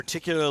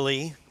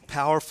Particularly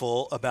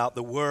powerful about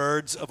the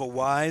words of a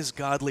wise,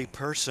 godly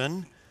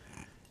person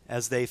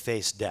as they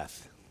face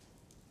death.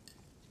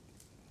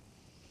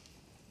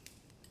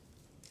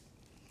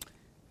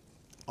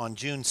 On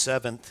June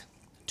 7th,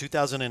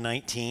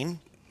 2019,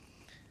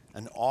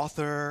 an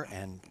author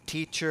and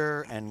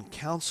teacher and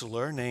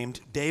counselor named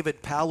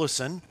David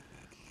Powlison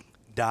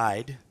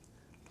died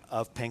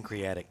of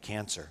pancreatic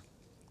cancer.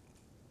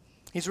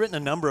 He's written a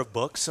number of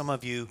books. Some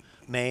of you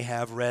may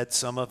have read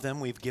some of them.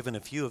 We've given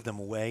a few of them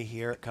away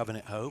here at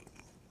Covenant Hope,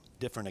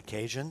 different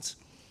occasions.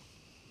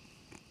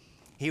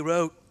 He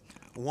wrote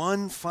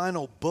one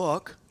final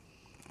book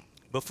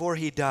before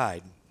he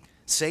died,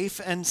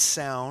 Safe and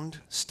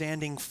Sound,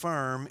 Standing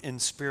Firm in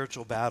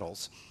Spiritual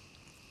Battles.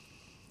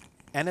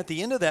 And at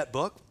the end of that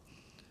book,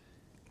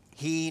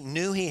 he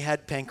knew he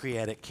had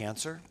pancreatic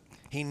cancer.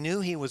 He knew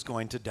he was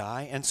going to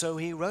die, and so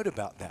he wrote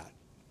about that.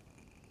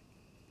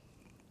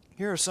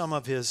 Here are some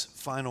of his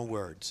final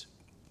words.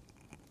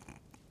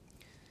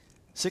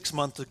 6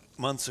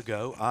 months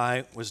ago,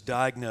 I was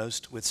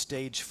diagnosed with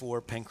stage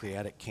 4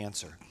 pancreatic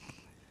cancer.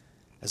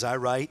 As I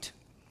write,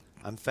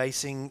 I'm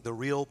facing the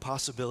real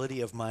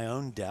possibility of my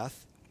own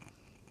death.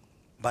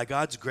 By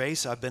God's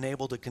grace, I've been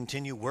able to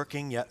continue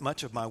working, yet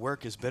much of my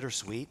work is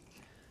bittersweet.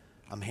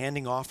 I'm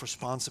handing off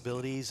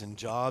responsibilities and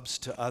jobs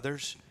to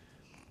others.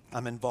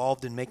 I'm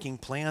involved in making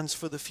plans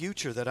for the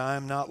future that I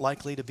am not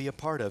likely to be a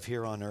part of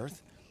here on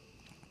earth.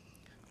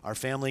 Our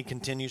family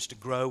continues to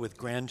grow with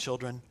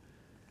grandchildren.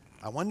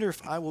 I wonder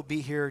if I will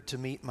be here to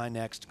meet my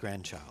next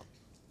grandchild.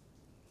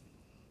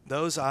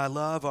 Those I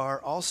love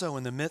are also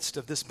in the midst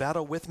of this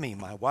battle with me.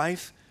 My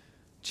wife,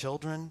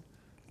 children,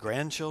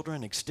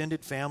 grandchildren,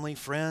 extended family,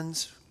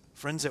 friends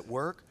at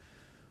work.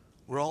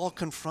 We're all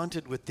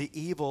confronted with the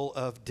evil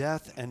of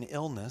death and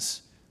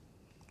illness.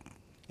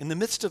 In the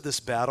midst of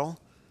this battle,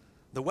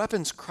 the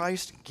weapons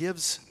Christ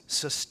gives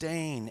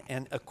sustain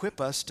and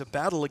equip us to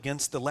battle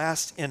against the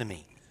last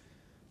enemy,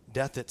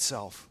 death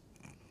itself.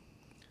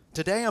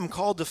 Today I'm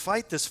called to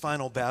fight this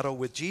final battle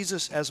with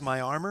Jesus as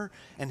my armor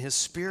and his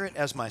Spirit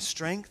as my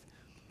strength.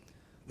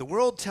 The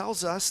world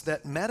tells us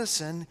that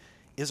medicine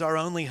is our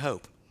only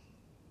hope.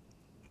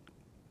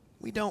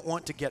 We don't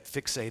want to get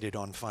fixated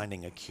on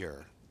finding a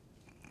cure.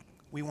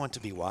 We want to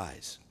be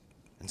wise.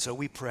 And so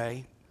we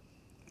pray.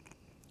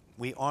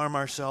 We arm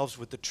ourselves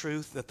with the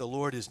truth that the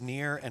Lord is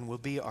near and will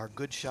be our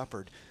good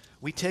shepherd.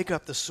 We take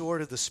up the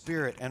sword of the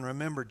Spirit and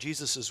remember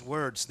Jesus'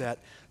 words that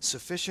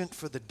sufficient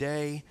for the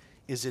day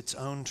is its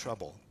own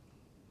trouble.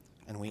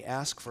 And we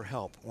ask for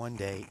help one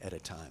day at a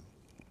time.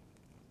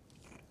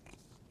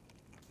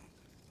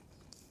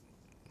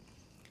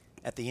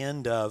 At the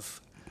end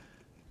of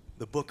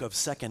the book of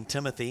 2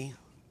 Timothy,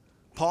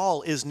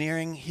 Paul is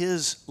nearing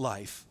his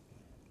life,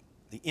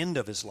 the end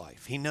of his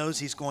life. He knows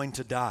he's going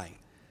to die.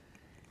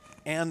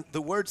 And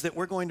the words that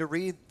we're going to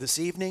read this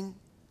evening,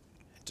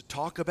 to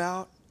talk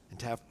about, and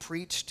to have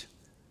preached,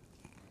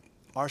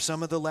 are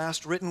some of the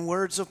last written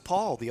words of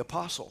Paul, the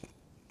apostle.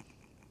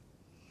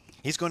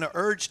 He's going to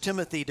urge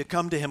Timothy to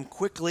come to him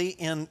quickly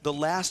in the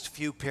last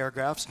few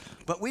paragraphs,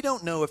 but we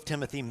don't know if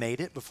Timothy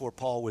made it before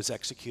Paul was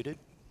executed.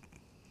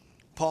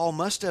 Paul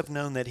must have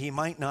known that he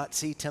might not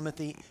see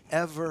Timothy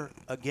ever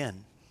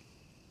again.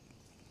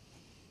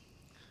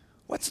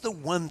 What's the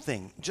one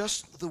thing,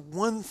 just the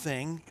one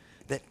thing,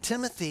 that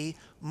Timothy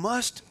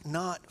must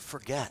not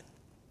forget?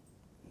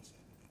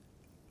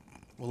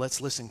 Well,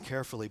 let's listen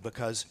carefully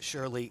because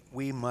surely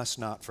we must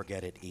not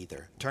forget it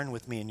either. Turn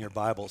with me in your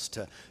Bibles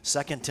to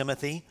 2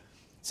 Timothy.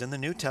 It's in the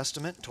New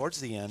Testament, towards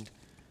the end,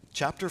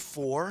 chapter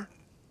 4,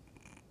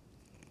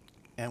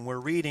 and we're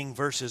reading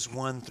verses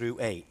 1 through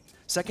 8.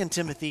 2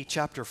 Timothy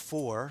chapter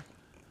 4,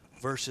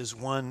 verses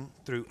 1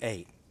 through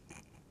 8.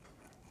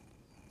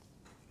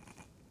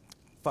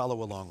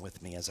 Follow along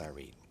with me as I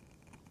read.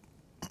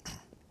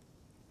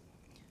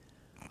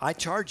 I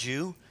charge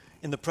you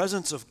in the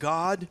presence of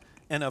God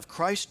and of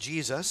Christ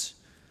Jesus,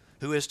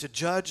 who is to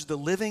judge the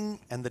living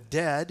and the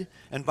dead,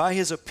 and by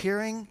his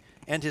appearing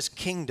and his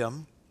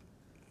kingdom,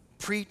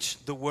 preach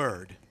the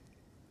word.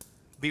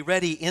 Be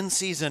ready in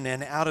season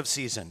and out of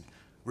season.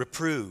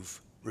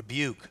 Reprove,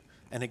 rebuke,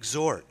 and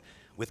exhort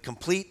with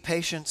complete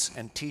patience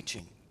and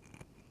teaching.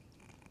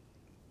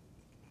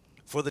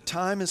 For the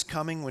time is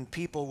coming when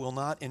people will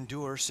not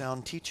endure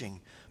sound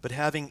teaching, but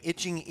having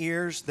itching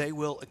ears, they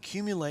will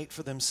accumulate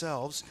for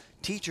themselves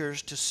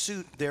teachers to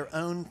suit their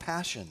own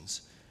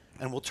passions,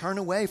 and will turn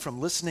away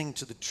from listening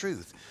to the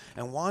truth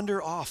and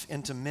wander off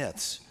into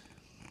myths.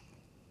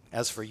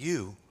 As for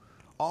you,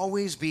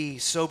 always be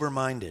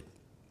sober-minded,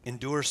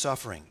 endure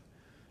suffering,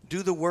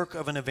 do the work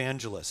of an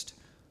evangelist,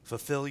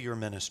 fulfill your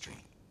ministry.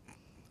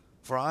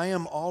 For I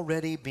am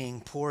already being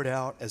poured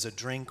out as a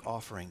drink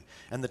offering,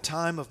 and the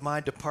time of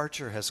my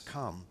departure has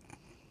come.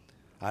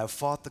 I have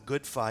fought the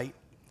good fight,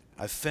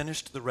 I've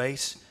finished the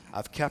race,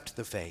 I've kept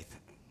the faith.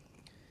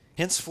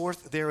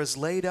 Henceforth there is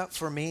laid up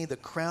for me the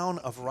crown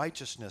of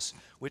righteousness,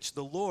 which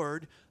the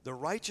Lord, the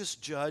righteous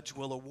judge,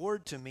 will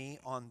award to me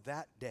on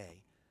that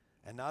day,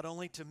 and not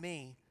only to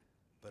me,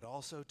 but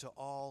also to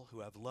all who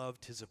have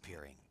loved his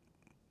appearing.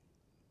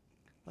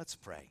 Let's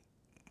pray.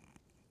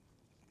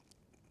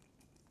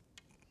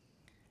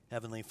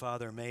 Heavenly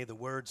Father, may the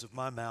words of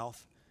my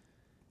mouth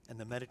and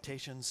the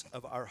meditations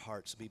of our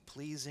hearts be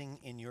pleasing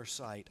in your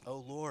sight.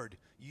 O Lord,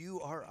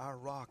 you are our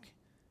rock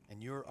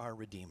and you're our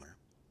Redeemer.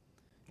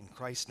 In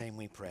Christ's name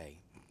we pray.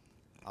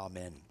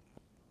 Amen.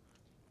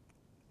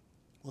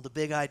 Well, the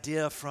big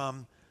idea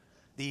from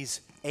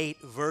these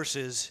 8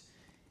 verses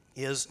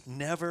is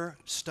never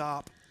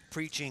stop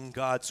preaching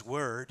God's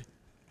word,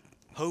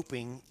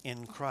 hoping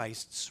in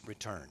Christ's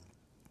return.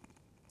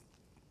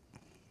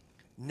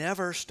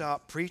 Never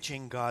stop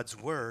preaching God's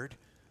word,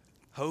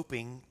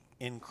 hoping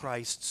in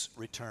Christ's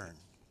return.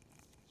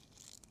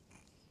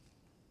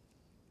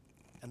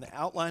 And the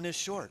outline is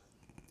short.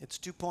 It's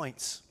 2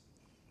 points.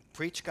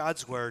 Preach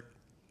God's word,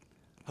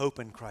 hope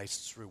in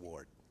Christ's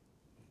reward.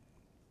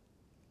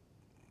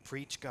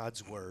 Preach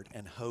God's word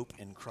and hope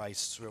in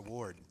Christ's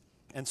reward.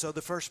 And so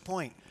the first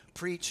point,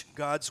 preach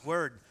God's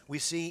word, we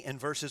see in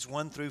verses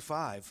 1 through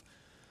 5.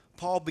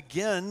 Paul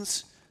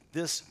begins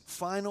this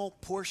final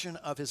portion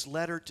of his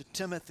letter to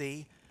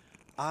Timothy,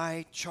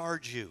 I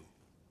charge you.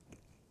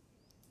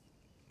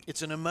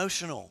 It's an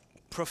emotional,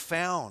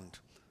 profound,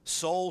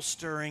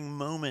 soul-stirring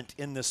moment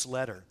in this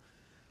letter.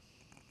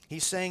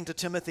 He's saying to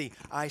Timothy,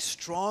 I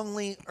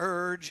strongly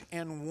urge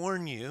and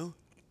warn you.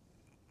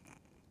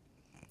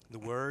 The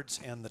words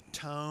and the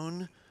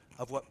tone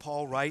of what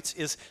Paul writes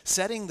is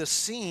setting the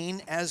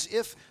scene as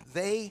if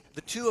the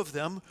two of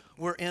them,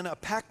 were in a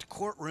packed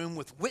courtroom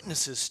with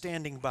witnesses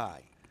standing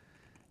by.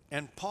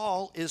 And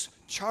Paul is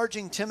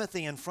charging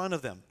Timothy in front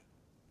of them.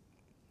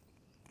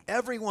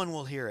 Everyone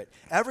will hear it.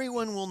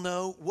 Everyone will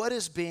know what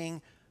is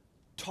being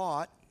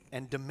taught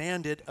and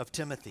demanded of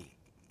Timothy.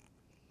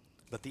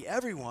 But the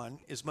everyone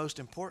is most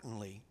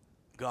importantly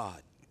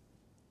God.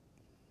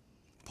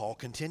 Paul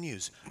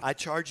continues, I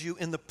charge you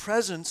in the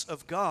presence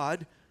of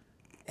God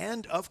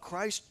and of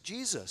Christ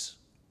Jesus.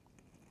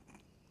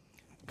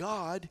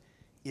 God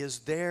is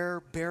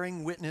there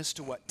bearing witness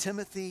to what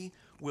Timothy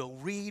will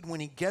read when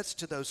he gets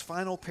to those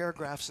final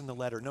paragraphs in the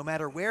letter. No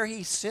matter where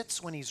he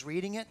sits when he's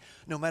reading it,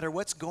 no matter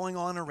what's going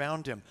on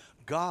around him,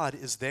 God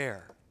is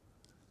there.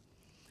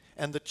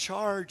 And the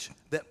charge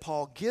that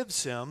Paul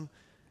gives him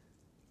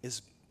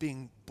is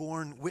being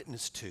borne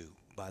witness to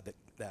by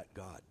that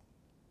God.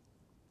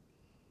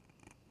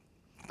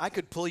 I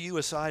could pull you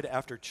aside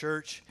after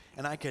church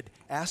and I could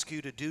ask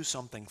you to do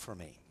something for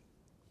me.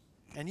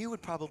 And you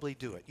would probably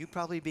do it. You'd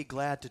probably be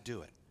glad to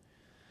do it.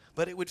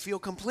 But it would feel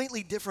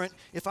completely different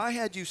if I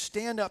had you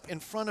stand up in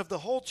front of the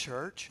whole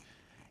church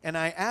and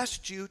I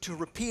asked you to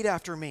repeat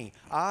after me.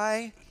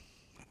 I,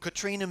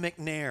 Katrina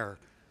McNair,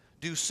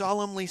 do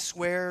solemnly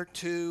swear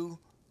to,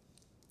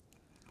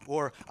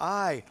 or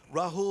I,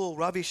 Rahul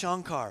Ravi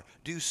Shankar,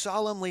 do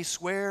solemnly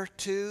swear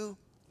to.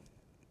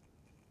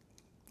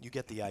 You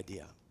get the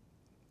idea.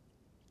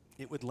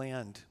 It would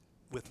land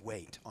with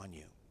weight on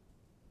you.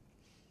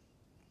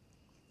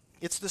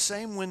 It's the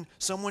same when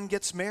someone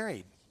gets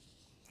married.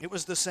 It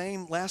was the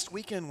same last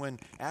weekend when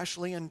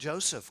Ashley and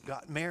Joseph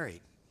got married.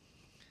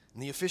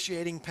 And the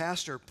officiating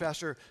pastor,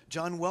 Pastor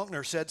John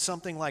Welkner, said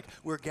something like,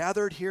 we're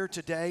gathered here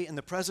today in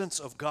the presence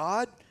of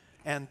God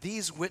and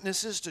these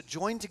witnesses to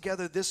join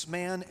together this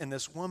man and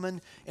this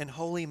woman in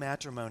holy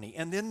matrimony.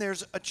 And then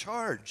there's a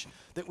charge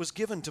that was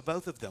given to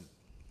both of them.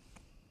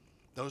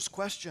 Those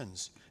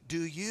questions.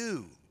 Do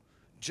you,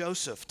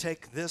 Joseph,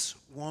 take this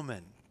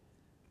woman?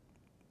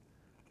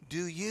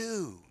 Do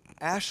you,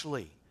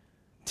 Ashley,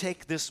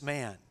 take this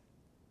man?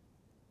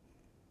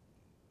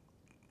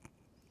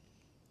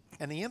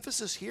 And the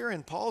emphasis here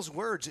in Paul's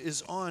words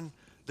is on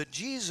the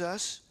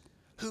Jesus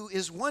who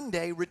is one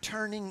day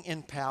returning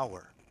in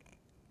power.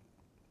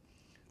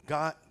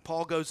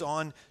 Paul goes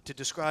on to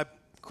describe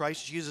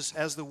Christ Jesus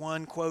as the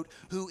one, quote,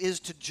 who is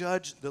to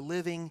judge the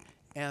living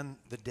and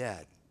the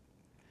dead.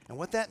 And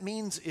what that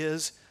means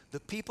is the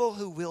people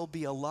who will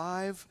be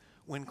alive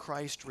when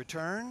Christ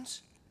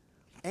returns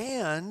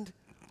and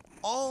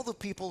all the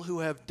people who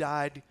have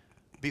died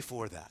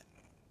before that.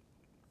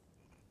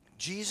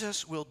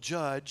 Jesus will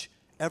judge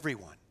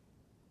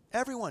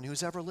everyone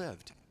who's ever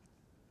lived.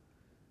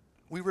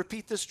 We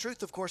repeat this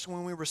truth, of course,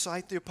 when we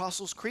recite the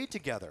Apostles' Creed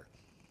together.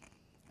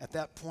 At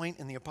that point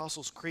in the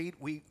Apostles' Creed,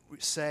 we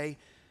say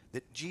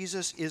that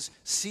Jesus is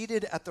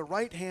seated at the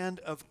right hand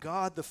of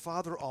God the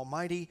Father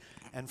Almighty,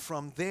 and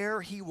from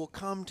there he will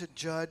come to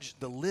judge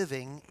the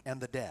living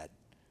and the dead.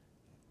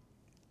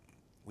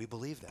 We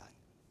believe that.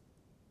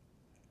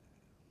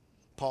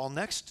 Paul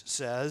next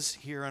says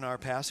here in our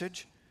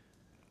passage,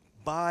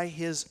 by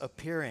his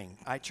appearing.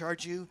 I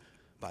charge you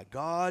by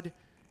God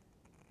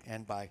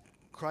and by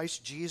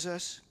Christ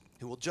Jesus,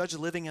 who will judge the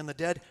living and the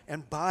dead,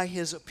 and by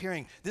his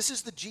appearing. This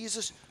is the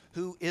Jesus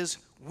who is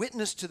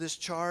witness to this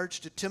charge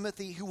to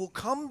Timothy, who will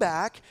come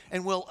back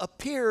and will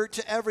appear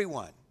to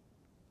everyone.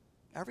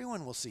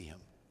 Everyone will see him.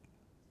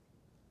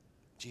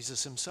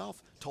 Jesus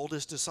himself told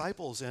his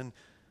disciples in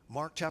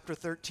Mark chapter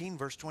 13,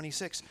 verse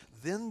 26,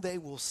 then they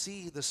will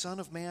see the Son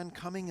of Man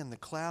coming in the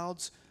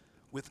clouds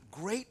with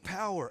great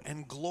power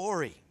and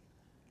glory.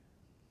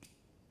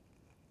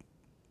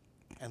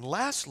 And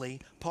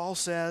lastly, Paul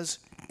says,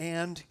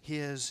 and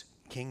his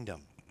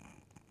kingdom.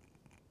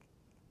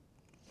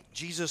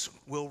 Jesus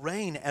will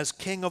reign as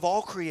king of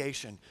all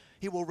creation.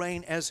 He will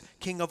reign as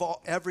king of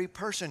every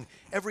person,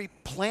 every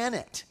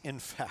planet, in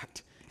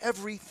fact,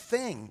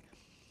 everything.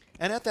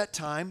 And at that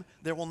time,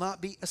 there will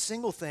not be a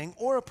single thing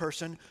or a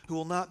person who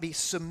will not be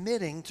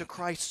submitting to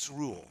Christ's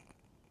rule.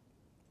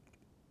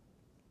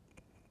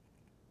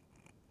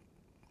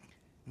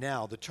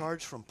 Now, the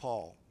charge from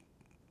Paul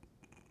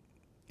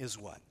is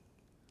what?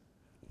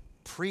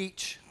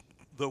 Preach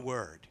the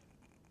word.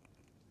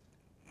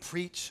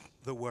 Preach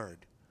the word.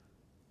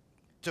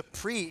 To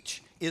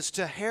preach is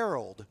to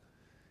herald.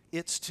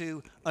 It's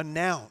to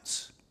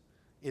announce.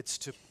 It's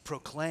to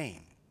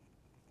proclaim.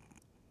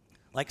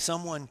 Like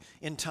someone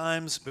in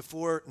times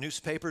before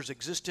newspapers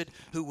existed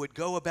who would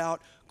go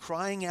about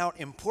crying out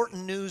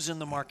important news in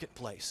the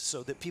marketplace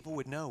so that people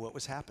would know what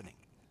was happening.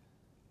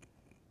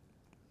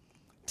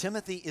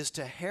 Timothy is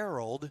to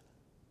herald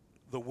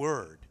the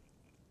word.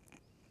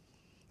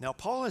 Now,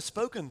 Paul has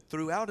spoken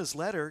throughout his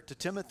letter to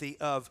Timothy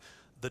of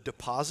the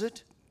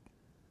deposit,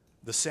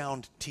 the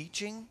sound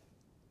teaching,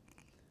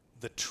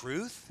 the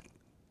truth,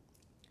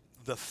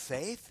 the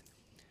faith,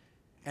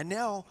 and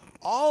now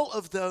all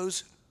of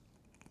those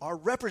are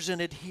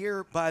represented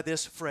here by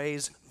this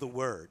phrase, the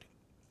word.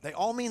 They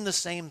all mean the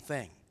same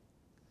thing.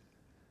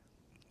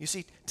 You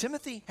see,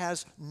 Timothy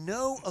has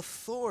no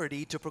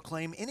authority to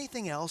proclaim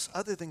anything else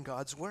other than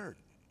God's word.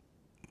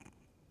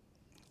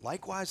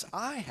 Likewise,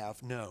 I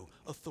have no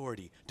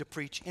authority to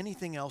preach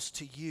anything else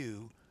to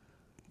you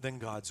than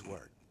God's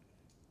word.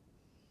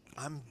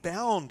 I'm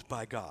bound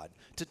by God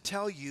to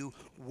tell you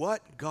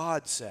what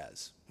God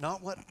says,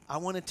 not what I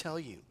want to tell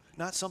you,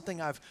 not something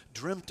I've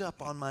dreamt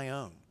up on my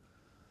own,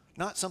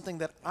 not something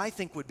that I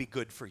think would be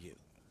good for you,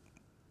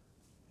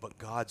 but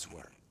God's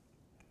word.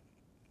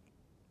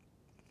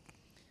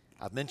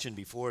 I've mentioned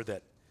before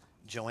that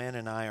Joanne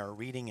and I are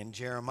reading in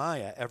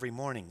Jeremiah every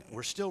morning.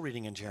 We're still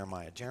reading in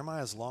Jeremiah.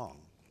 Jeremiah is long.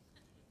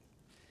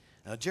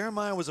 Now,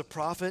 Jeremiah was a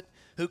prophet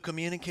who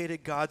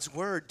communicated God's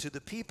word to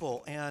the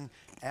people. And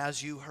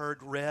as you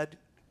heard read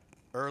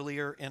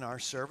earlier in our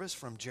service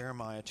from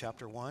Jeremiah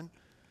chapter 1,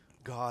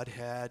 God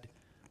had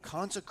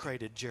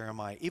consecrated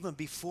Jeremiah even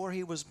before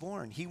he was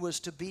born. He was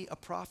to be a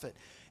prophet.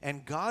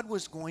 And God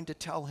was going to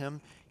tell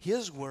him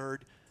his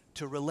word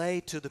to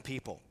relay to the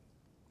people.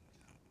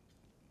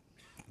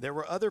 There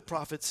were other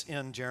prophets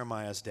in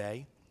Jeremiah's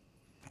day,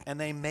 and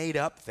they made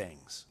up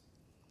things.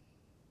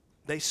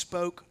 They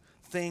spoke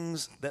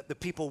things that the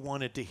people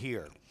wanted to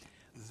hear.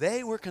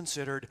 They were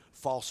considered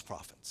false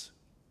prophets,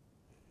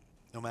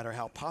 no matter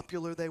how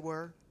popular they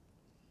were.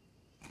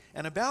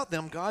 And about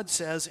them, God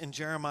says in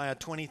Jeremiah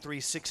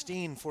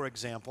 23:16, for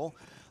example,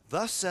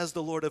 "Thus says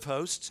the Lord of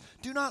hosts,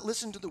 do not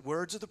listen to the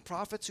words of the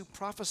prophets who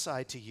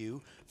prophesy to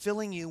you,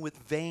 filling you with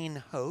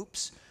vain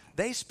hopes.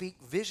 They speak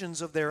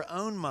visions of their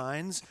own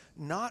minds,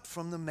 not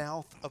from the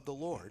mouth of the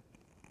Lord."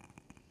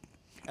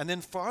 And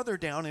then farther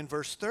down in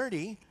verse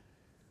 30,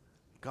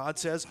 God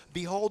says,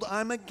 "Behold,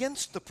 I'm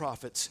against the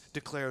prophets,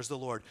 declares the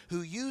Lord,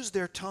 who use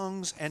their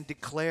tongues and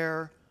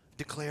declares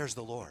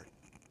the Lord."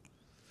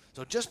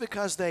 So just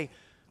because they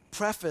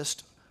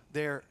prefaced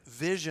their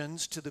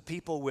visions to the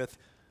people with,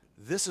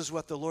 "This is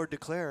what the Lord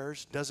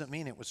declares," doesn't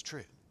mean it was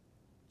true.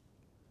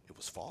 It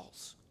was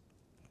false.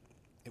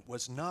 It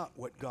was not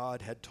what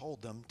God had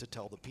told them to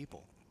tell the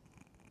people.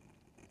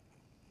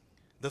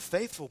 The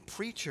faithful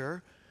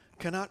preacher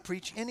cannot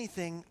preach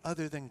anything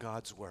other than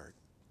God's word.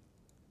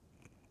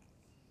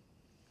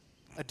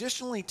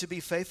 Additionally, to be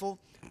faithful,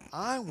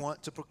 I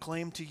want to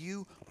proclaim to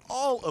you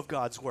all of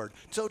God's word.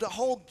 So to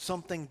hold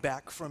something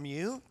back from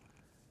you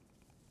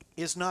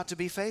is not to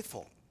be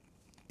faithful.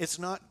 It's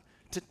not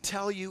to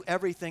tell you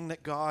everything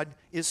that God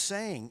is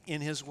saying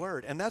in his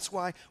word. And that's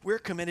why we're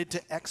committed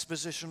to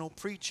expositional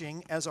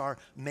preaching as our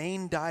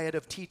main diet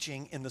of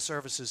teaching in the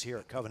services here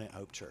at Covenant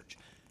Hope Church.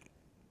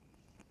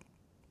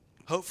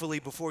 Hopefully,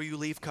 before you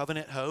leave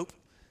Covenant Hope,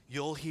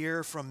 you'll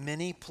hear from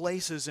many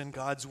places in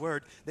God's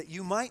word that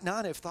you might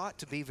not have thought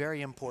to be very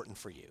important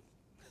for you.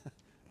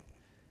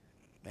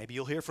 Maybe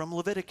you'll hear from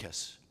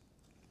Leviticus.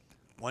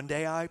 One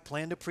day I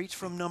plan to preach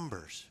from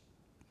Numbers.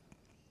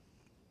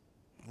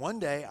 One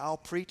day I'll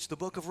preach the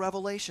book of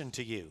Revelation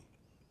to you.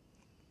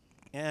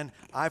 And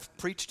I've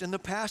preached in the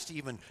past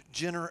even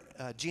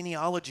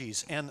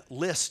genealogies and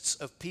lists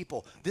of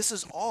people. This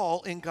is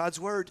all in God's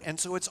word, and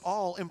so it's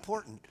all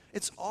important.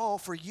 It's all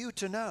for you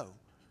to know.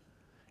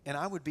 And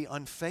I would be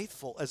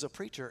unfaithful as a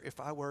preacher if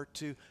I were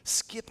to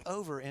skip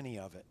over any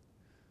of it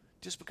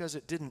just because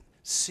it didn't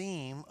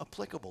seem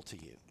applicable to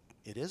you.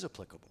 It is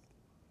applicable.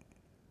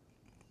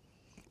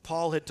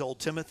 Paul had told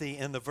Timothy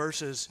in the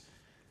verses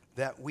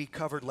that we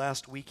covered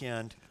last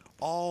weekend,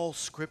 all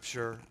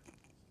Scripture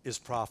is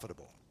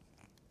profitable.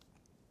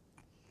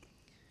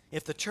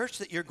 If the church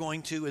that you're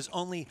going to is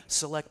only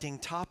selecting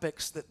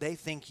topics that they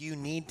think you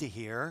need to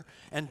hear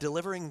and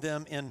delivering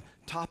them in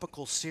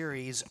topical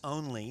series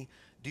only,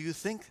 do you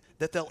think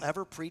that they'll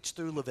ever preach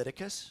through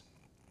Leviticus?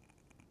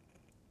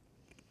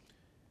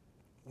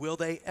 will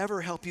they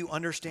ever help you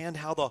understand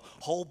how the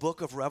whole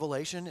book of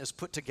Revelation is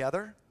put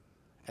together?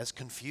 As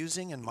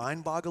confusing and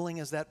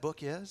mind-boggling as that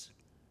book is?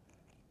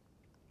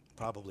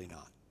 Probably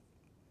not.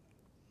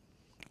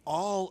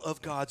 All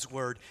of God's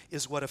word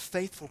is what a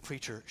faithful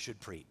preacher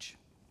should preach.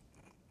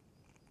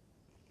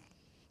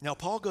 Now,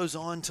 Paul goes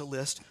on to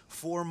list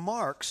 4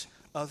 marks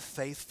of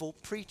faithful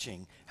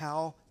preaching,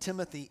 how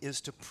Timothy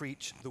is to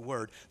preach the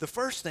word. The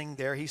first thing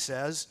there, he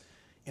says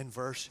in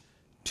verse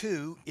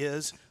 2,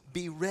 is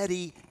be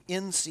ready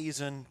in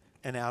season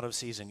and out of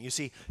season. You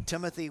see,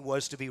 Timothy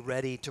was to be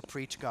ready to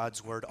preach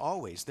God's word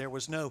always. There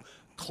was no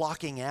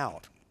clocking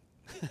out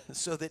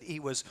so that he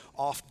was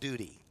off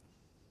duty.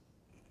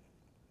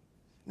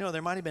 No,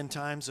 there might have been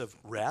times of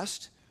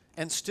rest,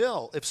 and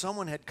still, if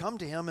someone had come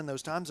to him in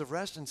those times of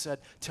rest and said,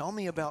 tell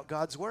me about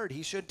God's word,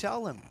 he should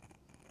tell him.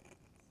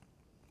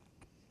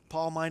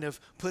 Paul might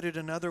have put it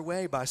another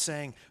way by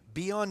saying,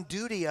 be on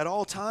duty at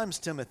all times,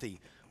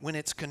 Timothy, when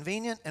it's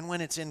convenient and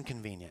when it's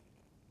inconvenient.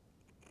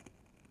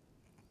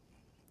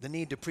 The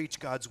need to preach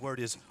God's word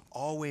is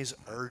always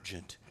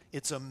urgent.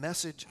 It's a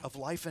message of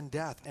life and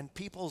death, and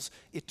people's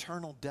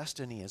eternal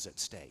destiny is at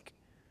stake.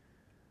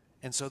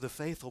 And so the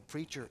faithful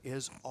preacher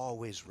is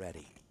always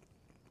ready.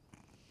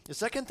 The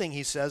second thing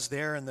he says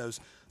there in those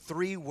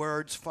 3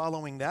 words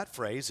following that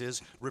phrase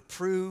is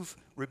reprove,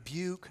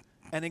 rebuke,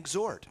 and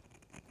exhort.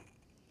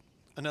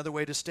 Another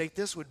way to state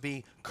this would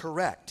be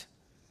correct,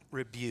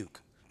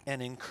 rebuke,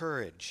 and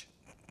encourage.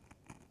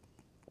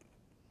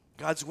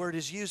 God's word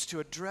is used to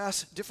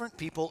address different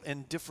people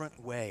in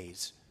different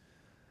ways.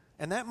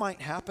 And that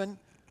might happen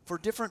for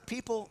different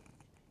people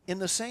in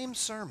the same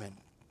sermon.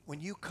 When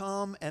you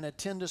come and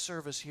attend a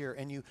service here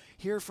and you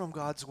hear from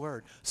God's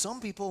word, some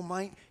people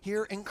might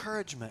hear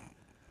encouragement.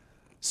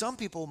 Some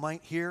people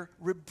might hear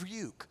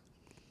rebuke.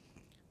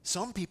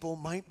 Some people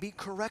might be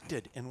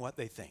corrected in what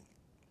they think.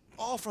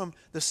 All from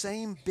the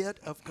same bit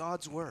of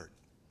God's word.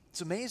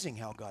 It's amazing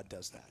how God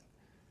does that.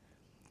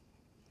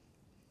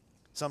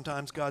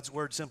 Sometimes God's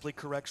word simply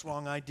corrects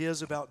wrong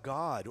ideas about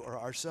God or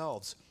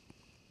ourselves.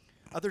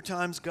 Other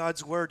times,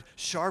 God's word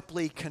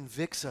sharply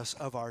convicts us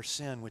of our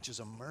sin, which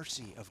is a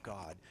mercy of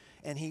God,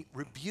 and he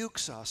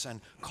rebukes us and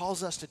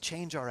calls us to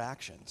change our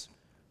actions.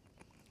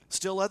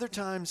 Still other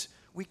times,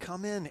 we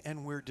come in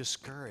and we're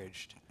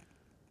discouraged,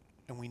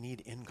 and we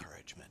need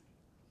encouragement.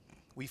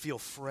 We feel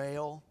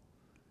frail,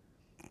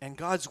 and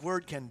God's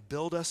word can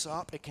build us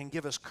up. It can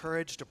give us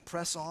courage to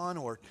press on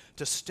or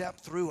to step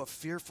through a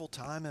fearful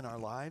time in our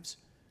lives.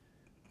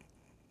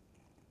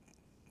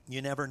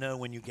 You never know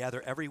when you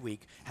gather every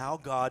week how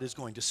God is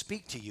going to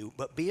speak to you,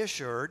 but be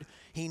assured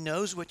he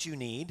knows what you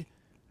need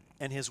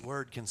and his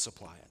word can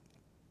supply it.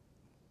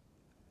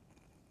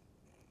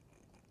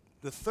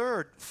 The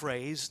third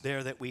phrase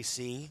there that we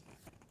see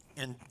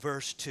in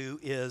verse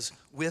 2 is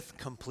with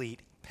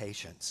complete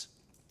patience.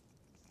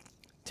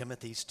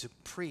 Timothy's to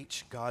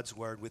preach God's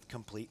word with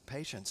complete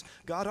patience.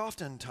 God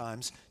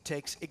oftentimes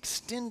takes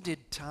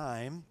extended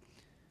time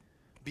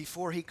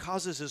before he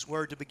causes his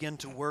word to begin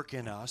to work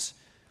in us.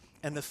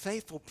 And the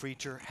faithful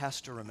preacher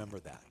has to remember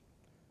that.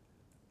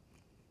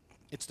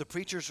 It's the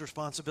preacher's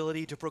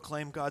responsibility to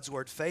proclaim God's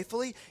word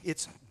faithfully.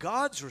 It's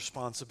God's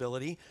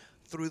responsibility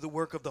through the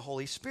work of the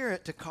Holy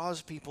Spirit to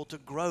cause people to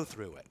grow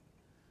through it.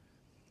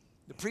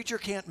 The preacher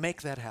can't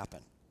make that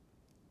happen.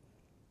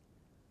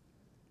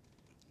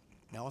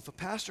 Now, if a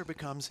pastor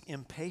becomes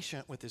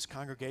impatient with his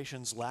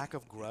congregation's lack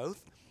of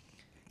growth,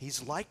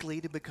 he's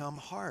likely to become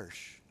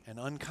harsh and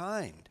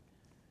unkind,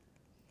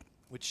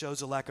 which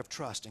shows a lack of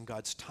trust in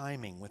God's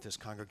timing with his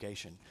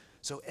congregation.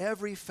 So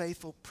every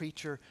faithful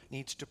preacher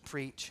needs to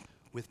preach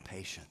with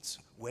patience,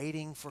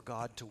 waiting for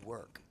God to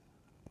work.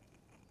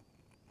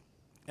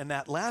 And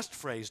that last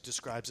phrase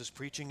describes his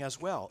preaching as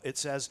well. It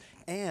says,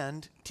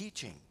 and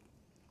teaching.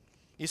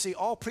 You see,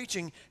 all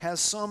preaching has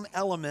some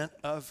element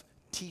of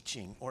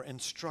teaching or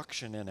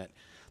instruction in it.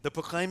 The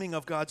proclaiming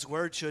of God's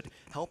word should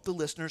help the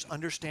listeners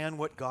understand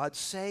what God's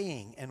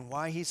saying and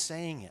why he's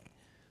saying it.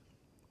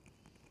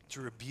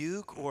 To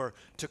rebuke or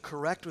to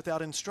correct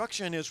without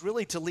instruction is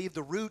really to leave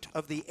the root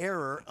of the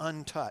error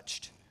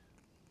untouched.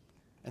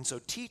 And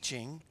so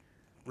teaching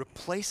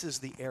replaces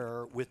the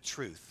error with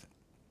truth.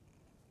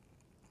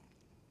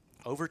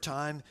 Over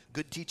time,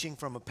 good teaching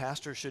from a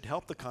pastor should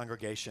help the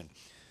congregation.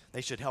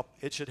 It should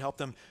help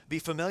them be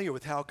familiar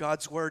with how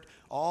God's word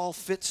all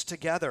fits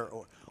together,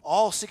 or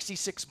all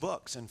 66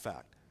 books, in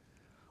fact.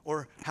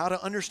 Or how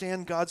to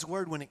understand God's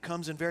word when it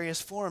comes in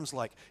various forms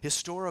like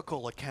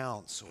historical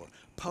accounts or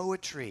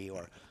poetry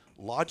or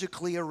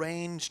logically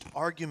arranged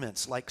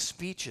arguments like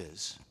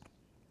speeches.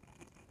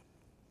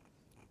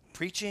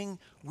 Preaching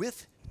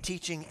with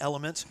teaching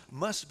elements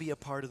must be a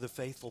part of the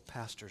faithful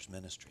pastor's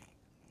ministry.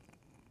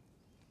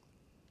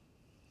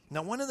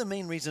 Now, one of the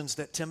main reasons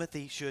that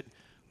Timothy should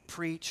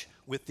preach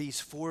with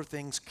these 4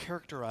 things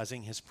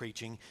characterizing his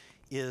preaching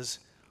is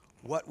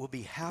what will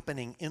be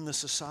happening in the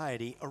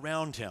society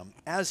around him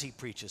as he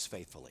preaches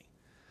faithfully.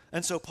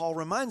 And so Paul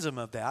reminds him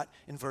of that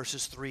in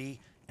verses 3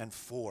 and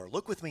 4.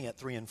 Look with me at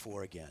 3 and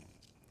 4 again.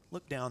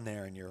 Look down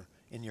there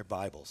in your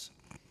Bibles.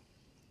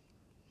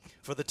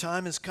 For the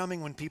time is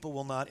coming when people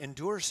will not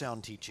endure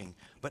sound teaching,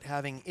 but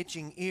having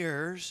itching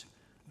ears,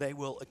 they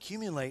will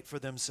accumulate for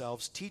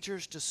themselves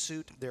teachers to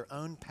suit their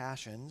own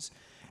passions,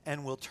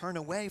 and will turn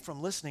away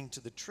from listening to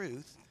the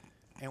truth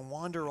and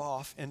wander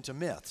off into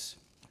myths.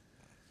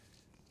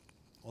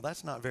 Well,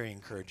 that's not very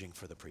encouraging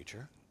for the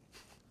preacher.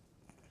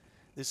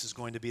 This is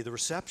going to be the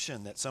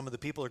reception that some of the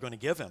people are going to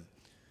give him.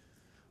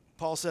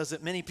 Paul says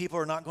that many people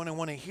are not going to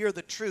want to hear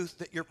the truth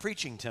that you're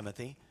preaching,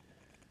 Timothy.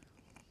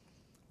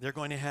 They're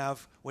going to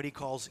have what he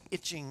calls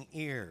itching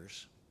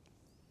ears.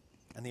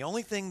 And the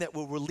only thing that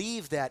will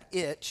relieve that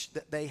itch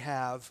that they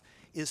have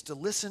is to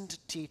listen to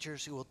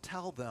teachers who will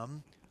tell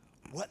them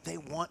what they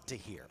want to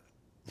hear,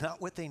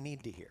 not what they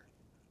need to hear.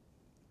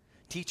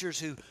 Teachers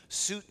who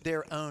suit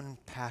their own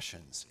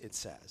passions, it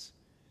says.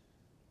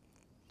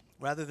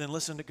 Rather than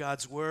listen to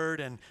God's word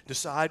and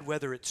decide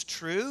whether it's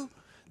true,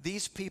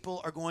 these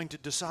people are going to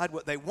decide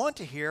what they want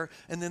to hear,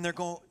 and then they're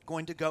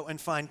going to go and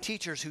find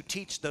teachers who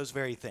teach those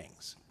very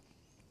things.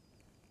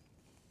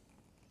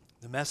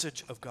 The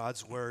message of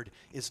God's word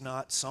is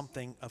not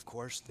something, of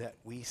course, that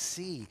we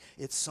see.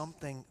 It's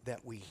something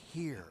that we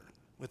hear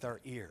with our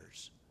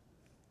ears.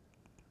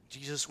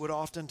 Jesus would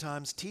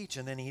oftentimes teach,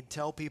 and then he'd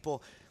tell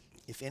people,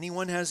 if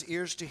anyone has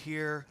ears to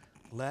hear,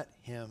 let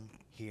him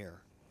hear.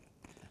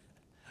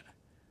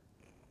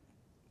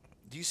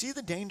 Do you see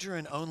the danger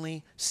in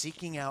only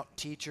seeking out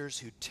teachers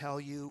who tell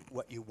you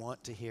what you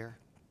want to hear?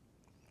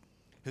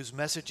 Whose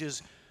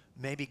messages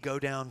maybe go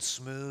down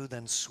smooth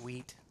and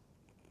sweet?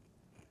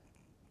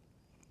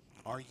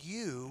 Are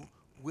you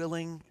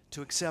willing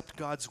to accept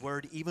God's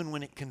word even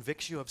when it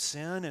convicts you of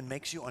sin and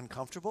makes you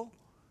uncomfortable?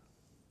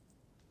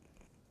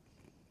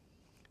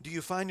 Do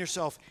you find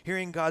yourself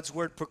hearing God's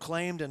word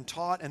proclaimed and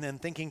taught and then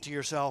thinking to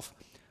yourself,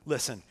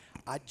 listen,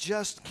 I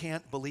just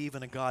can't believe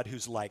in a God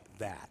who's like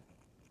that?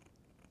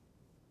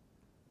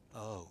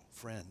 Oh,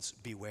 friends,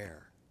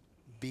 beware.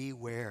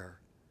 Beware.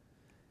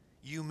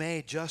 You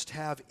may just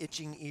have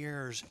itching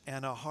ears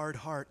and a hard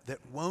heart that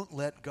won't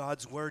let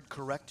God's word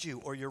correct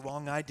you or your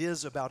wrong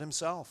ideas about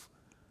himself.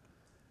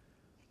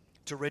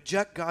 To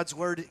reject God's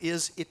word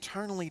is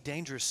eternally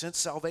dangerous, since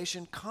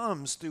salvation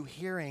comes through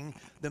hearing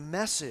the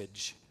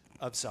message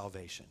of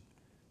salvation.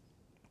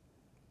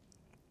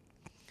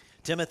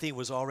 Timothy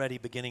was already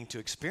beginning to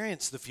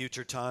experience the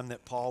future time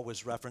that Paul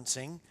was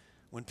referencing,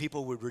 when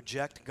people would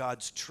reject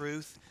God's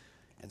truth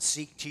and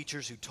seek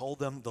teachers who told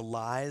them the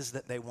lies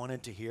that they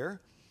wanted to hear.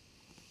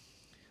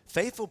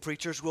 Faithful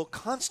preachers will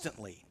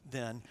constantly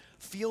then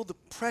feel the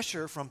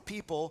pressure from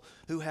people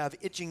who have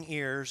itching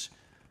ears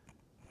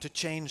to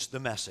change the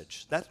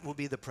message. That will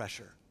be the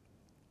pressure.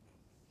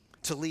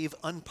 To leave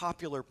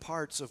unpopular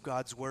parts of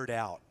God's word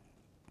out.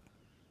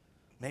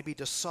 Maybe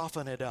to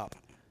soften it up.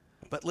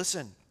 But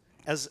listen,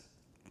 as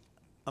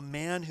a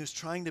man who's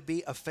trying to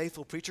be a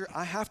faithful preacher,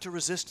 I have to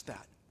resist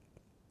that.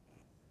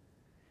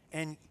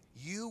 And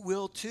you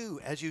will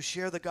too, as you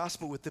share the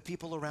gospel with the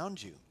people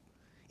around you.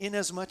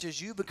 Inasmuch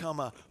as you become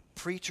a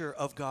preacher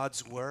of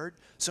God's word,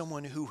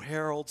 someone who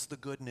heralds the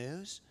good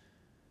news,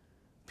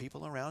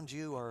 people around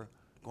you are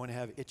going to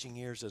have itching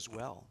ears as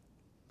well.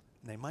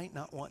 And they might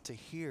not want to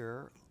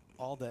hear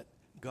all that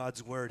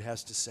God's word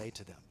has to say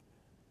to them.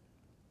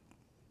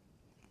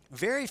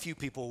 Very few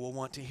people will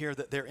want to hear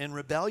that they're in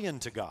rebellion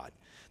to God,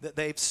 that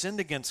they've sinned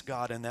against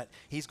God, and that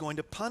he's going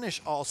to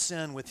punish all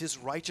sin with his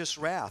righteous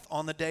wrath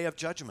on the day of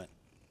judgment.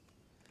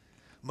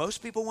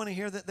 Most people want to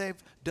hear that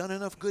they've done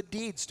enough good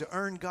deeds to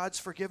earn God's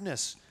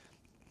forgiveness,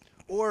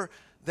 or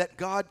that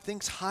God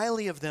thinks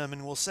highly of them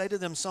and will say to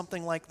them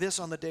something like this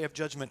on the day of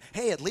judgment: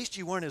 hey, at least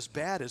you weren't as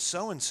bad as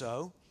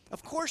so-and-so.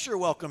 Of course you're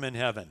welcome in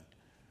heaven.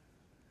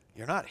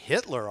 You're not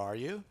Hitler, are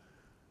you?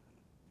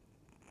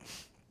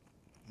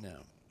 No.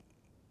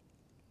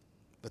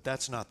 But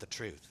that's not the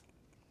truth.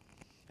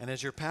 And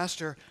as your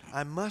pastor,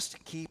 I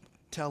must keep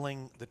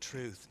telling the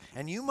truth.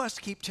 And you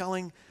must keep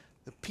telling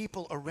the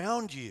people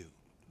around you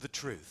the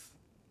truth.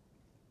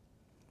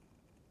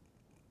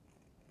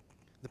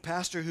 The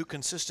pastor who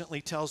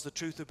consistently tells the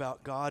truth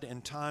about God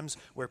in times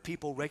where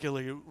people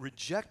regularly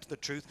reject the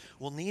truth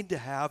will need to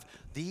have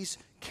these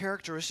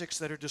characteristics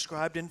that are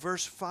described in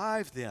verse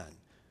 5 then.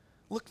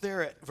 Look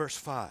there at verse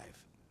 5.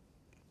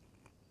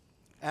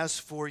 As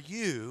for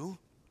you,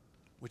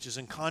 which is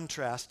in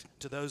contrast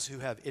to those who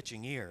have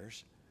itching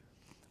ears,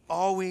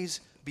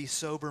 always be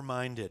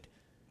sober-minded,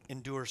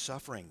 endure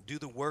suffering, do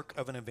the work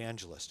of an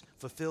evangelist,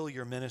 fulfill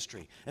your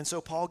ministry. And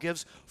so Paul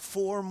gives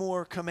 4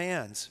 more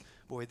commands.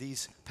 Boy,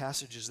 these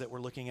passages that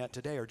we're looking at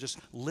today are just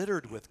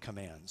littered with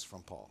commands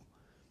from Paul.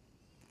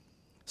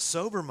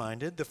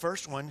 Sober-minded, the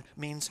first one,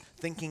 means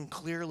thinking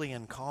clearly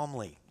and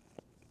calmly.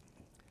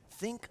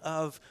 Think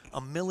of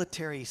a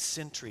military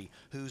sentry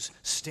who's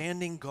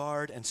standing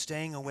guard and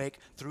staying awake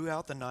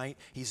throughout the night.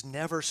 He's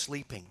never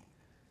sleeping.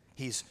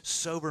 He's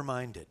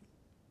sober-minded.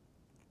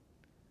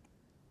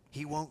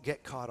 He won't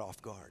get caught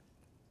off guard.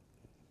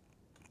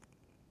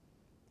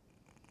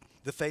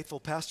 The faithful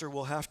pastor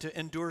will have to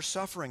endure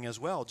suffering as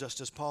well,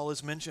 just as Paul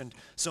has mentioned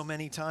so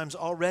many times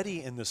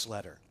already in this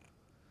letter.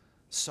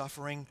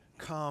 Suffering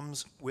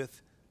comes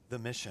with the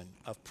mission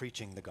of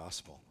preaching the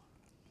gospel.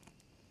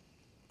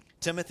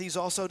 Timothy's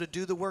also to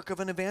do the work of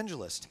an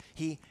evangelist.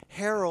 He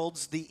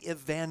heralds the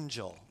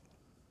evangel.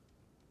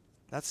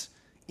 That's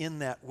in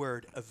that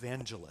word,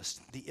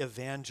 evangelist, the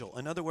evangel.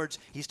 In other words,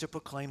 he's to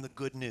proclaim the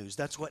good news.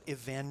 That's what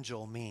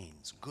evangel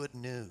means, good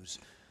news.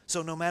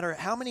 So no matter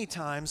how many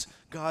times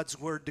God's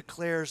word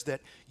declares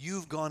that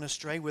you've gone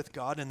astray with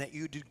God and that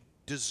you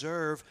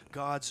deserve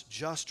God's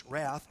just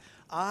wrath,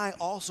 I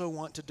also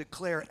want to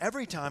declare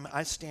every time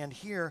I stand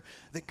here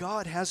that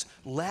God has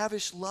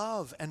lavish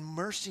love and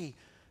mercy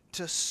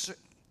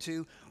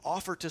to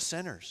offer to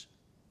sinners,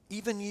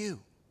 even you,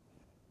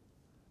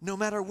 no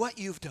matter what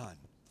you've done.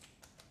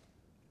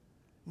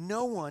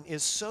 No one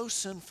is so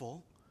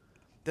sinful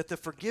that the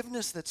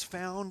forgiveness that's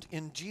found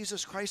in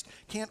Jesus Christ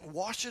can't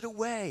wash it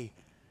away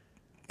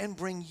and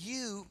bring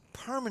you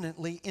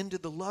permanently into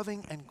the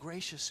loving and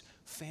gracious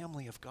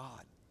family of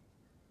God.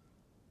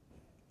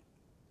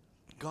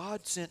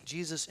 God sent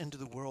Jesus into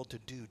the world to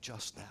do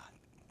just that.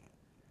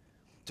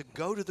 To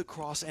go to the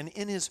cross and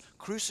in his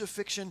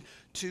crucifixion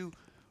to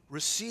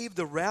receive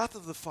the wrath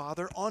of the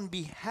Father on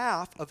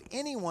behalf of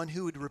anyone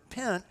who would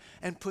repent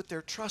and put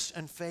their trust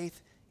and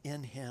faith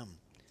in him.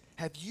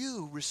 Have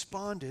you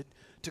responded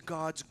to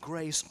God's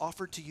grace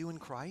offered to you in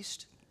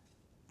Christ?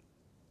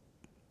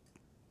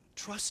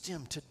 Trust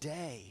him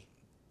today.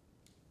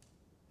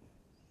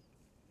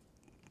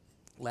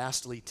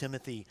 Lastly,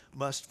 Timothy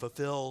must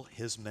fulfill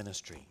his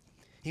ministry.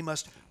 He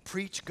must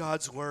preach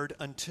God's word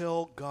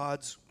until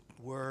God's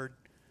word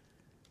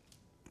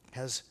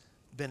has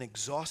been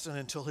exhausted,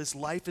 until his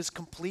life is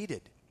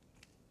completed.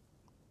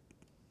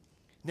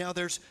 Now,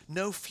 there's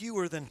no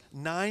fewer than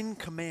 9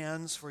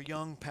 commands for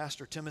young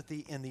Pastor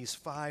Timothy in these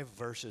 5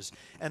 verses,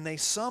 and they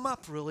sum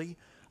up really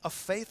a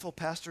faithful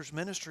pastor's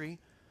ministry,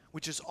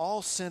 which is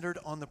all centered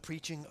on the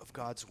preaching of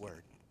God's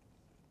word.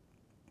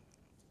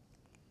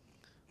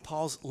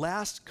 Paul's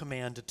last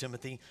command to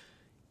Timothy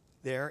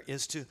there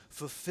is to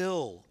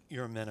fulfill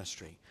your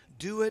ministry.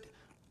 Do it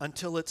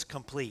until it's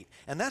complete.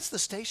 And that's the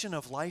station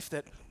of life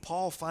that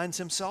Paul finds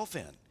himself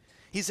in.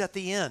 He's at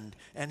the end,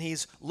 and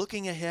he's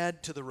looking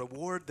ahead to the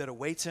reward that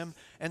awaits him.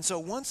 And so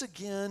once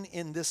again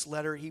in this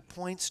letter, he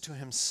points to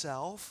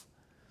himself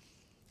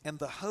and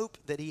the hope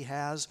that he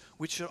has,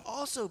 which should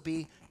also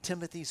be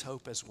Timothy's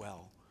hope as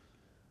well.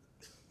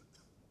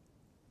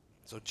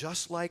 So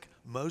just like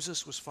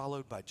Moses was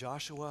followed by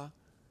Joshua,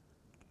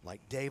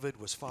 like David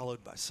was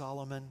followed by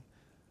Solomon,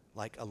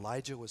 like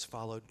Elijah was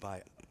followed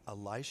by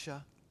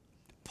Elisha,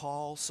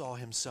 Paul saw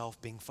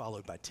himself being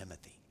followed by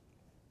Timothy.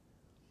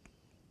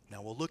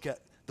 Now we'll look at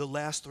the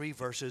last 3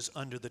 verses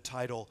under the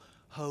title,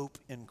 Hope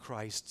in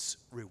Christ's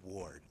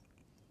Reward,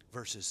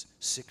 verses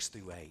 6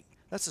 through 8.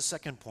 That's the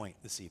second point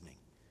this evening.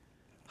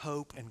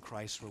 Hope in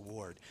Christ's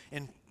reward.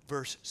 In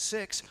verse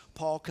 6,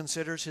 Paul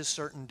considers his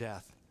certain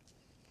death.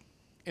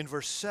 In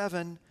verse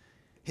 7,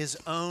 his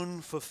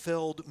own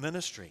fulfilled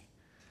ministry.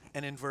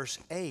 And in verse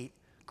 8,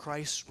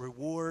 Christ's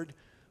reward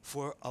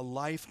for a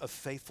life of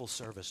faithful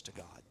service to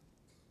God.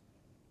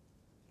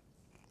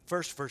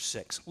 First, verse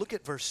 6. Look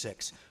at verse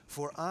 6.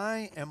 For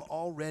I am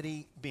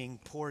already being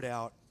poured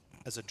out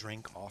as a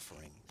drink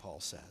offering, Paul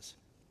says.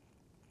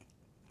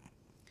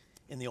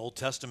 In the Old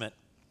Testament,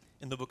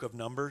 in the book of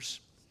Numbers,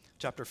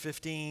 chapter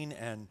 15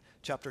 and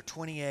chapter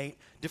 28,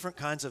 different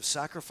kinds of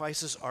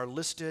sacrifices are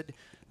listed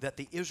that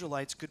the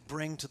Israelites could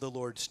bring to the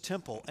Lord's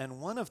temple, and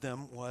one of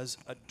them was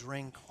a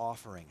drink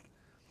offering.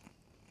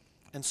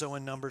 And so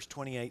in Numbers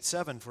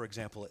 28:7, for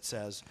example, it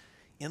says,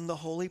 in the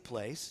holy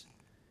place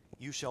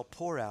you shall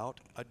pour out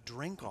a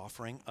drink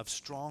offering of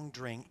strong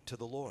drink to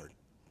the Lord.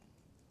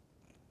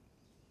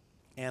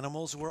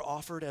 Animals were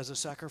offered as a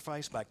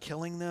sacrifice by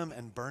killing them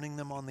and burning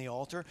them on the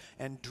altar,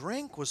 and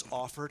drink was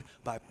offered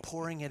by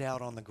pouring it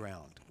out on the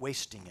ground,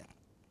 wasting it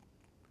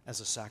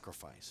as a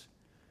sacrifice.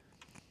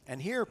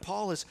 And here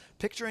Paul is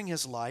picturing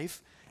his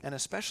life, and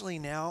especially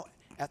now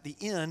at the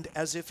end,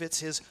 as if it's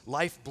his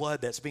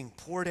lifeblood that's being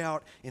poured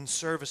out in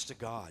service to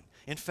God.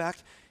 In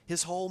fact,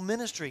 his whole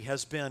ministry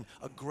has been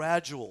a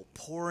gradual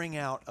pouring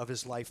out of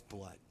his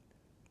lifeblood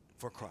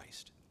for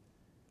Christ.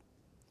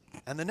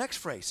 And the next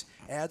phrase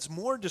adds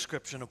more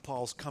description of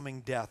Paul's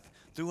coming death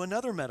through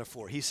another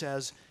metaphor. He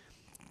says,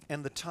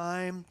 and the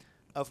time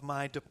of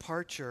my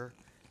departure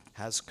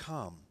has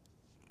come.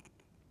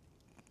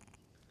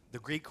 The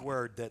Greek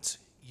word that's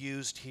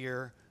used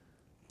here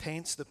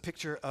paints the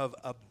picture of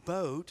a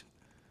boat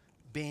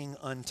being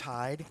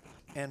untied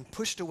and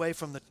pushed away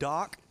from the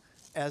dock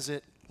as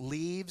it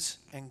leaves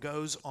and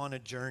goes on a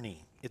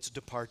journey, its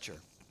departure.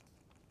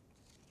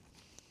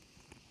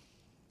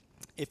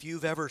 If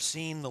you've ever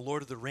seen the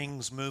Lord of the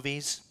Rings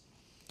movies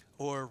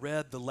or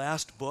read the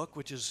last book,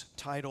 which is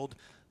titled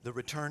The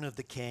Return of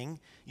the King,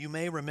 you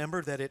may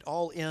remember that it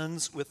all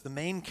ends with the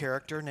main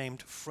character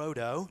named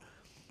Frodo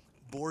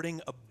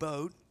boarding a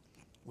boat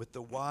with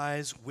the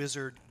wise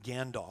wizard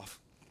Gandalf.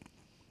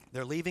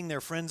 They're leaving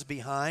their friends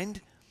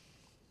behind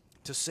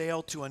to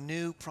sail to a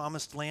new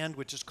promised land,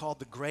 which is called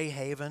the Grey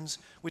Havens,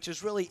 which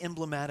is really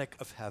emblematic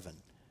of heaven.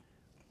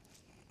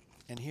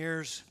 And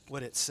here's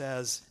what it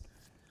says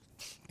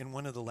in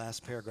one of the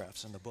last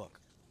paragraphs in the book.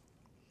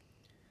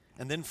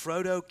 And then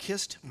Frodo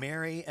kissed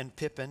Merry and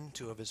Pippin,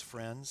 two of his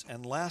friends,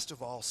 and last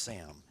of all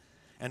Sam,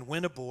 and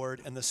went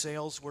aboard, and the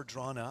sails were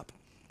drawn up,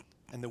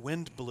 and the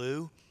wind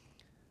blew,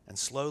 and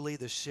slowly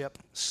the ship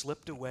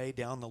slipped away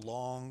down the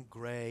long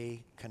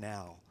gray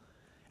canal,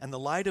 and the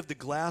light of the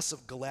glass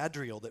of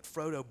Galadriel that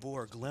Frodo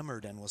bore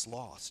glimmered and was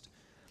lost.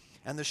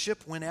 And the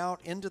ship went out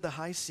into the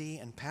high sea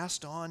and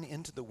passed on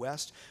into the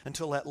west,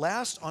 until at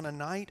last on a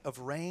night of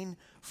rain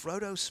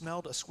Frodo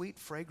smelled a sweet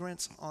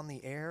fragrance on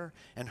the air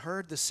and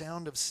heard the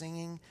sound of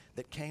singing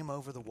that came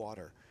over the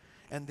water.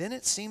 And then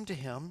it seemed to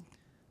him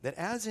that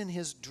as in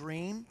his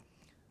dream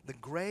the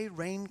gray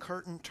rain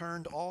curtain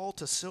turned all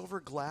to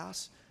silver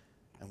glass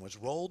and was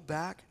rolled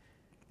back,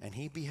 and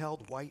he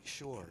beheld white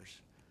shores,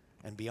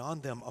 and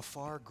beyond them a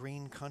far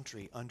green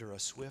country under a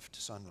swift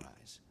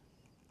sunrise.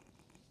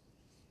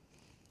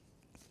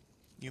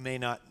 You may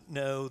not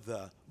know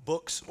the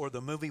books or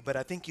the movie, but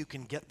I think you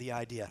can get the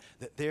idea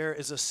that there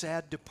is a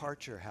sad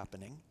departure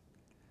happening,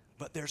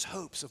 but there's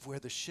hopes of where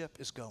the ship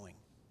is going.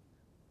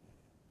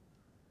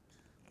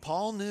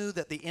 Paul knew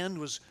that the end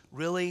was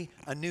really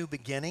a new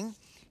beginning.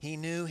 He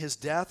knew his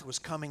death was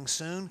coming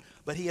soon,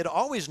 but he had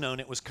always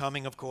known it was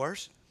coming, of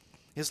course.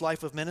 His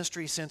life of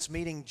ministry since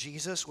meeting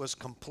Jesus was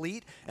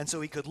complete, and so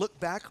he could look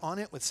back on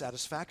it with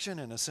satisfaction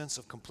and a sense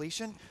of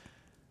completion.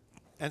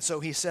 And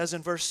so he says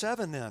in verse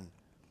 7 then,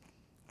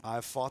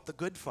 I've fought the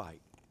good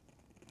fight.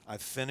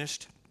 I've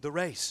finished the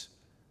race.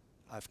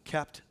 I've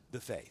kept the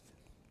faith.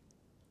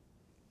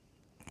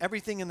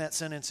 Everything in that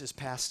sentence is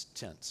past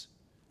tense.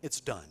 It's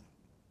done.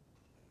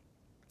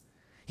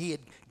 He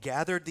had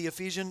gathered the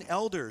Ephesian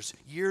elders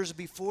years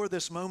before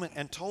this moment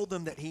and told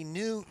them that he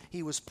knew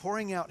he was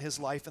pouring out his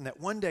life and that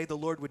one day the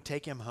Lord would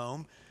take him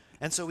home.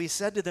 And so he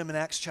said to them in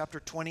Acts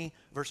chapter 20,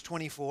 verse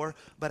 24,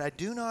 "But I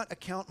do not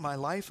account my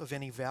life of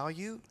any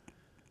value,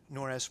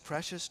 nor as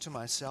precious to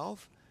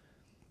myself,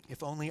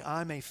 if only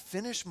I may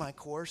finish my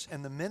course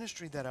and the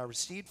ministry that I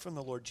received from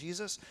the Lord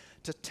Jesus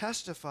to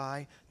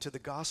testify to the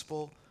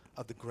gospel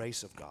of the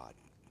grace of God."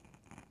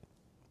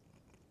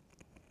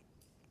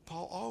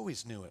 Paul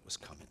always knew it was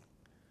coming.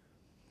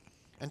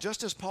 And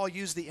just as Paul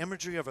used the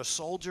imagery of a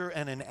soldier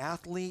and an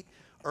athlete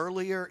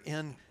earlier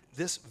in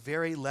this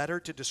very letter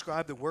to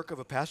describe the work of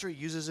a pastor, he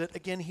uses it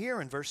again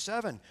here in verse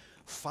 7.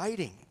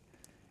 Fighting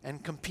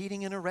and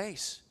competing in a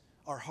race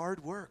are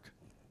hard work.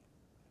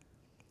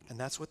 And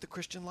that's what the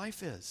Christian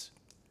life is.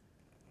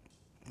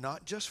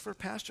 Not just for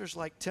pastors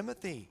like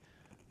Timothy,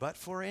 but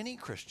for any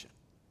Christian.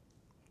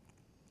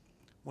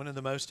 One of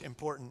the most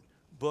important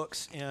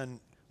books in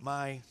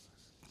my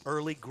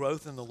early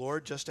growth in the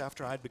Lord, just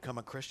after I'd become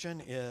a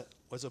Christian, it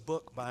was a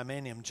book by a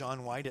man named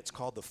John White. It's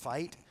called The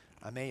Fight.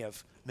 I may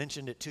have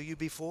mentioned it to you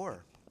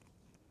before.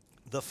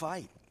 The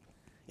Fight.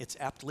 It's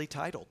aptly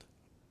titled.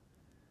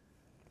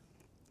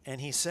 And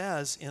he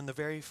says in the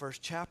very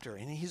first chapter,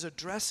 and he's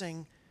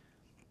addressing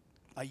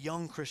a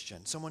young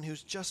Christian, someone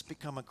who's just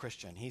become a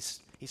Christian. He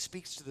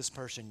speaks to this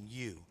person,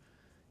 you.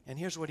 And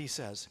here's what he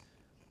says.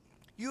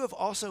 You have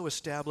also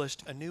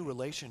established a new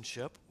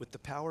relationship with the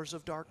powers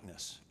of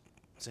darkness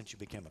since you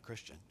became a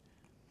Christian.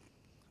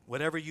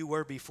 Whatever you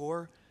were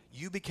before,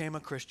 you became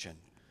a Christian.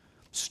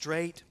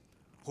 Straight,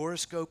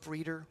 horoscope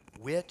reader,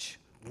 witch,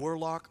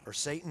 warlock, or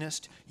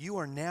Satanist, you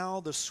are now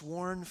the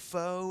sworn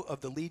foe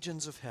of the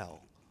legions of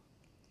hell.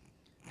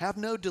 Have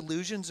no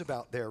delusions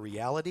about their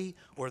reality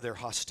or their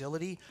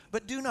hostility,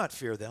 but do not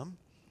fear them.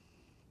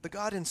 The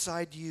God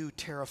inside you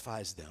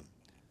terrifies them.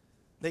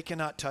 They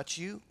cannot touch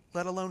you,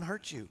 let alone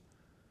hurt you,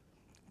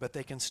 but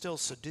they can still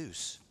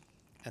seduce,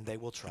 and they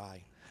will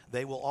try.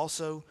 They will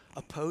also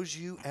oppose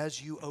you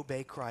as you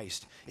obey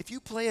Christ. If you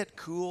play it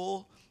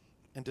cool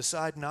and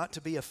decide not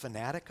to be a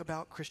fanatic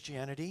about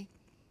Christianity,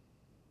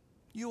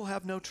 you will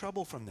have no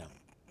trouble from them.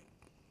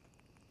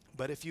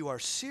 But if you are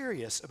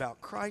serious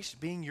about Christ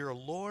being your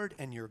Lord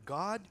and your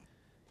God,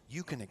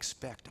 you can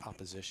expect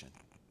opposition.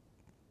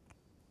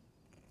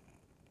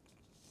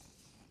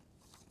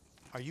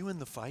 Are you in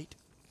the fight?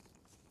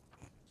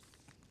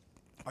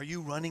 Are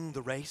you running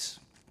the race?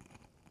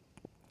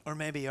 Or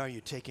maybe are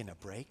you taking a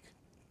break?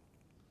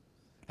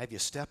 Have you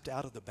stepped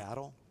out of the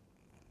battle?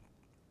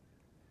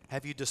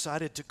 Have you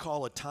decided to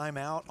call a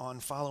timeout on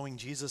following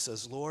Jesus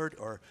as Lord,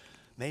 or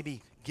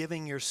maybe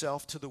giving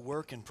yourself to the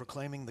work and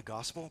proclaiming the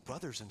gospel?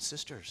 Brothers and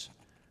sisters,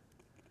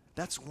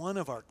 that's one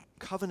of our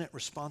covenant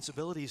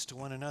responsibilities to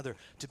one another,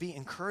 to be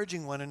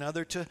encouraging one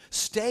another to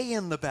stay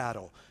in the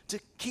battle, to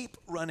keep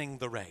running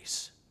the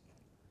race.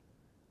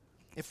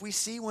 If we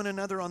see one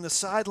another on the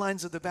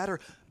sidelines of the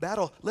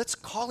battle, let's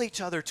call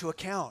each other to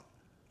account.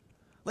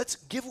 Let's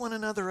give one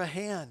another a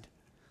hand.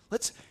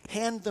 Let's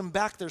hand them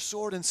back their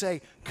sword and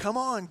say, come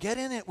on, get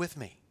in it with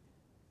me.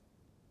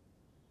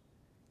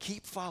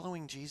 Keep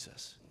following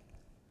Jesus,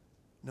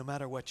 no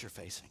matter what you're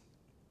facing.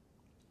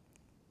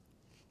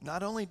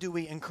 Not only do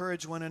we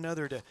encourage one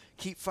another to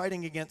keep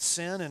fighting against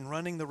sin and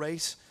running the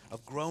race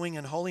of growing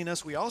in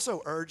holiness, we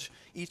also urge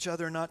each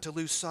other not to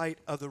lose sight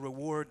of the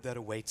reward that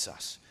awaits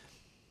us.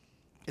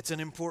 It's an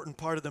important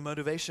part of the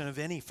motivation of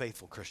any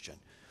faithful Christian.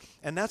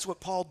 And that's what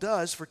Paul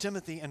does for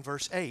Timothy in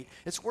verse 8.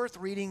 It's worth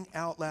reading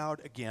out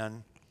loud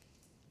again.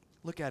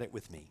 Look at it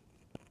with me.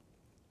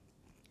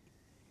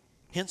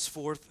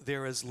 Henceforth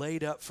there is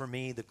laid up for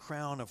me the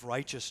crown of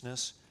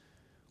righteousness,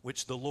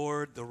 which the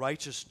Lord, the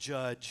righteous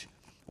judge,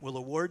 will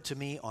award to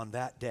me on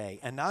that day.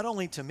 And not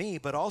only to me,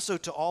 but also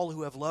to all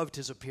who have loved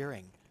his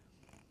appearing.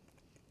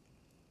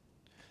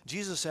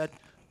 Jesus had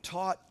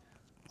taught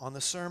on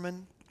the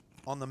Sermon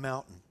on the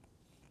Mountain,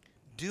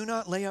 do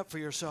not lay up for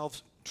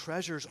yourselves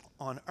treasures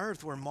on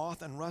earth where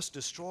moth and rust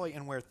destroy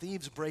and where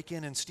thieves break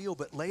in and steal,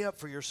 but lay up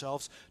for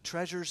yourselves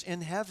treasures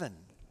in heaven.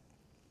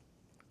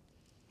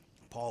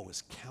 Paul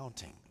was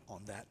counting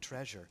on that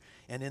treasure,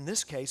 and in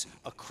this case,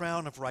 a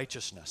crown of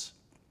righteousness.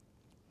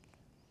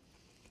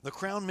 The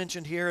crown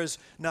mentioned here is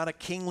not a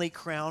kingly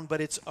crown,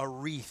 but it's a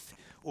wreath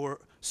or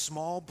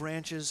small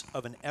branches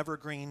of an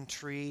evergreen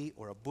tree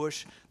or a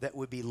bush that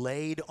would be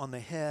laid on the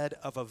head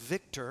of a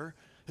victor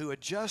who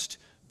had just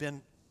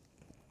been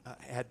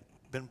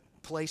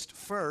placed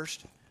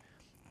first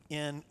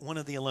in one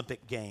of the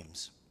Olympic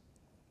Games.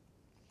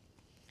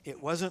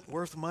 It wasn't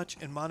worth much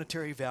in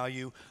monetary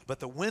value, but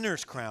the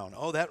winner's crown,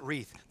 that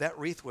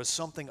wreath was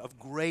something of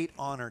great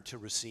honor to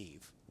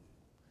receive.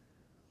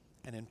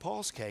 And in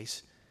Paul's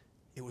case,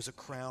 it was a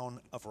crown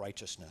of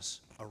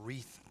righteousness, a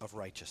wreath of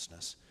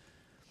righteousness.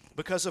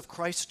 Because of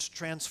Christ's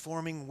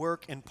transforming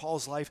work in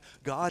Paul's life,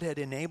 God had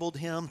enabled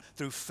him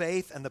through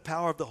faith and the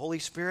power of the Holy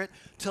Spirit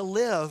to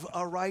live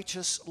a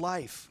righteous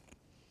life.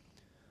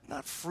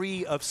 Not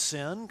free of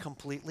sin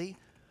completely,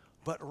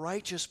 but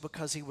righteous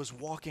because he was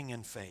walking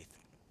in faith.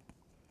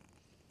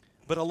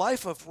 But a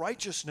life of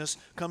righteousness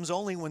comes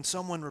only when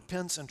someone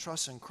repents and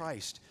trusts in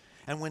Christ.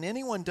 And when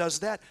anyone does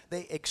that,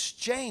 they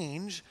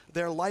exchange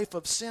their life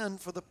of sin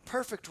for the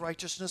perfect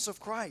righteousness of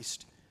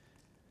Christ.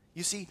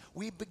 You see,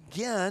 we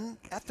begin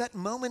at that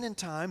moment in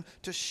time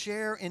to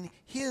share in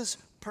his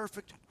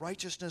perfect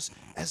righteousness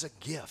as a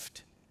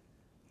gift.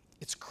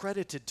 It's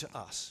credited to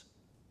us.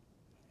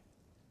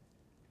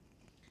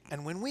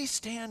 And when we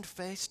stand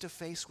face to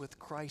face with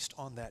Christ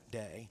on that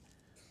day,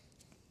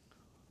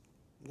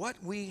 what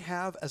we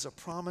have as a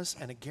promise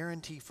and a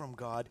guarantee from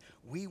God,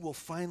 we will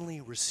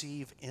finally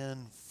receive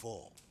in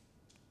full.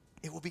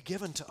 It will be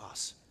given to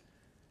us.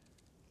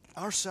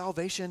 Our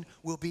salvation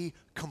will be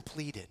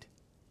completed.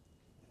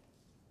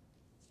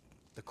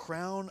 The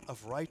crown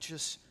of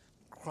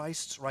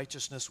Christ's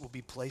righteousness will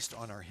be placed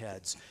on our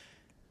heads.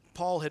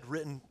 Paul had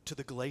written to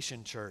the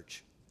Galatian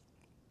church,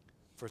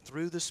 for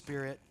through the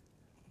Spirit,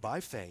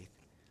 by faith,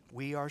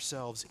 we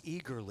ourselves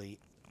eagerly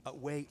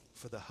await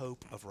for the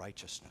hope of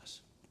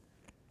righteousness.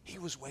 He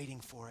was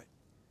waiting for it.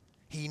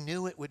 He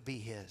knew it would be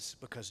his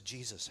because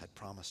Jesus had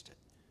promised it.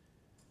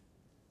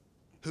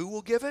 Who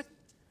will give it?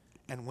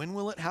 And when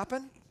will it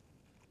happen?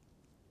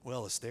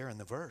 Well, it's there in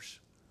the verse.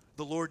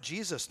 The Lord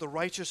Jesus, the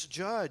righteous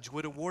judge,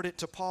 would award it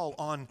to Paul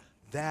on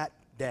that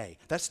day.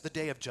 That's the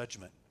day of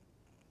judgment.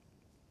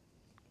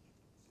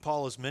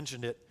 Paul has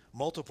mentioned it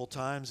multiple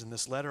times in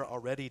this letter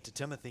already to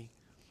Timothy.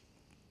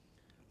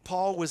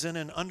 Paul was in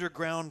an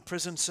underground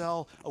prison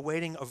cell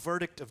awaiting a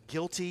verdict of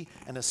guilty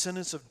and a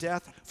sentence of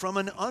death from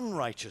an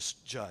unrighteous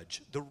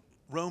judge, the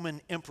Roman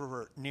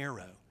Emperor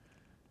Nero.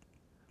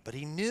 But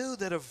he knew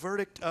that a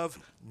verdict of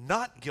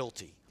not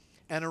guilty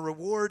and a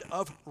reward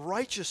of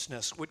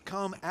righteousness would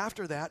come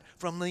after that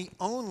from the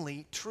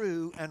only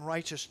true and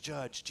righteous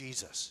judge,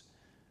 Jesus.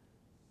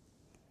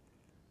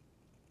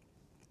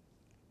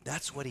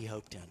 That's what he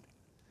hoped in.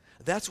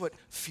 That's what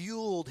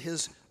fueled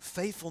his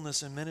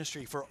faithfulness in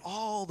ministry for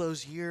all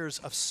those years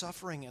of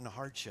suffering and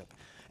hardship.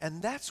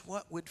 And that's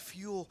what would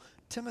fuel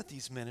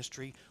Timothy's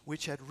ministry,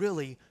 which had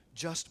really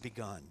just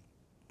begun.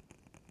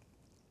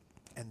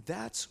 And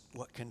that's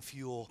what can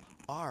fuel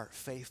our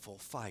faithful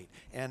fight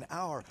and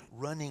our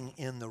running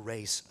in the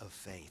race of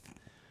faith.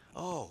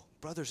 Oh,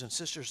 brothers and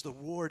sisters, the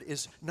reward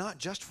is not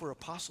just for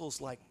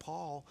apostles like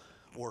Paul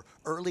or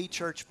early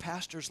church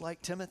pastors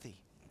like Timothy.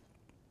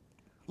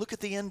 Look at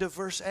the end of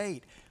verse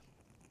 8.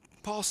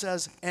 Paul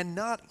says, and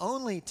not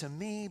only to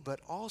me, but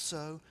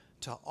also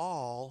to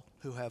all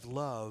who have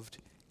loved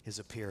his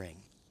appearing.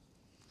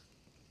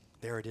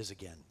 There it is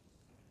again,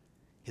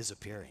 his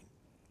appearing.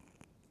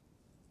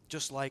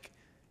 Just like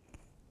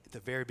at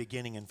the very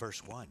beginning in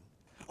verse 1.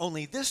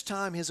 Only this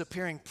time his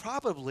appearing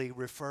probably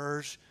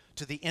refers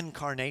to the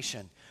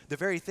incarnation, the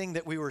very thing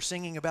that we were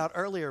singing about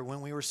earlier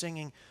when we were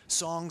singing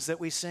songs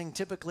that we sing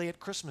typically at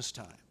Christmas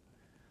time.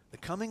 The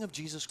coming of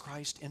Jesus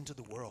Christ into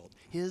the world,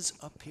 his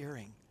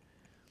appearing.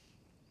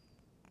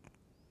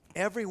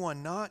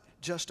 Everyone, not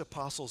just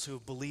apostles who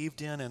have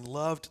believed in and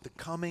loved the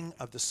coming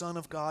of the Son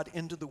of God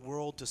into the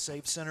world to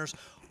save sinners,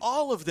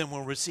 all of them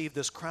will receive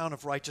this crown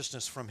of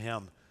righteousness from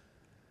him.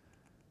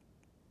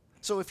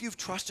 So if you've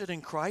trusted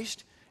in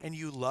Christ and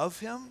you love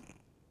him,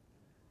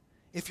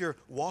 if you're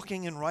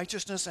walking in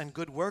righteousness and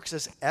good works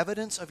as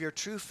evidence of your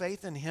true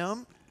faith in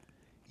him,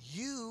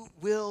 you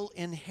will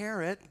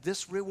inherit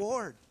this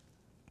reward.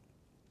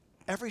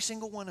 Every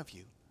single one of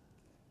you.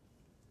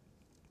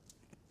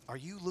 Are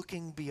you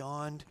looking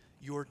beyond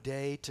your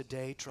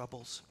day-to-day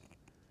troubles?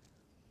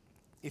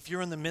 If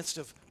you're in the midst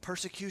of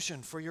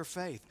persecution for your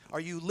faith, are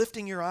you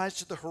lifting your eyes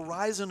to the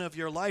horizon of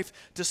your life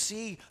to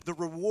see the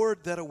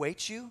reward that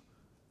awaits you?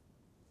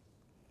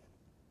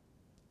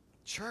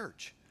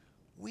 Church,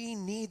 we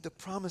need the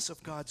promise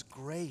of God's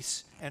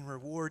grace and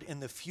reward in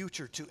the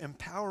future to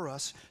empower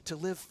us to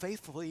live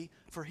faithfully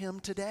for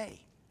Him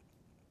today.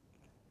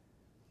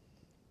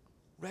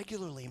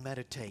 Regularly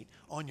meditate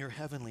on your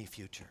heavenly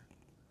future.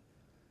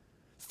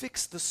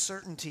 Fix the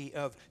certainty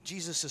of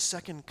Jesus'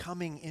 second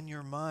coming in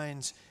your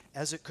minds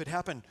as it could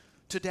happen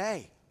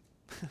today,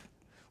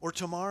 or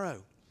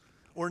tomorrow,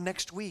 or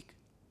next week.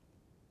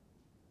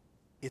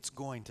 It's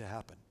going to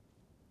happen.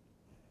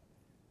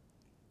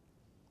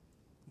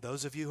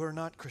 Those of you who are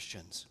not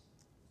Christians,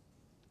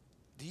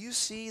 do you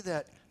see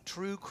that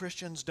true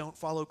Christians don't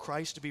follow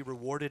Christ to be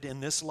rewarded in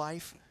this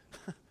life?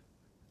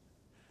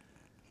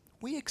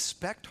 We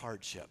expect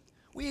hardship.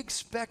 We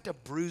expect a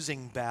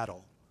bruising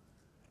battle.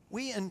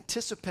 We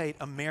anticipate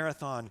a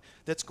marathon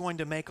that's going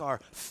to make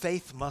our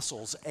faith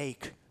muscles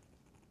ache.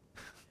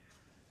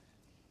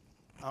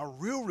 Our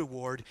real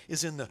reward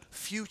is in the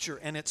future,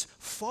 and it's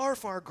far,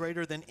 far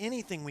greater than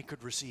anything we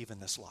could receive in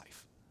this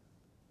life.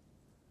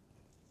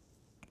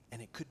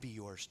 And it could be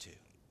yours too.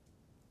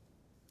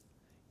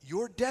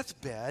 Your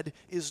deathbed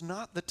is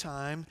not the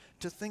time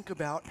to think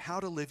about how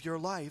to live your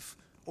life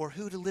or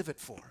who to live it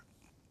for.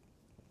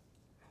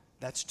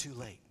 That's too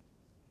late.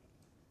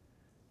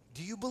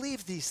 Do you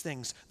believe these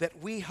things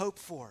that we hope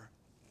for?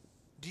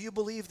 Do you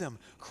believe them?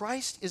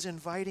 Christ is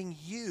inviting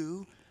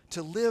you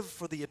to live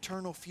for the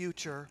eternal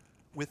future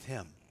with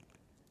Him.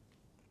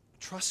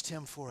 Trust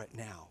Him for it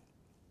now.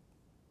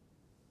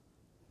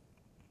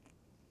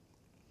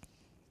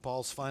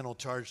 Paul's final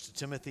charge to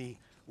Timothy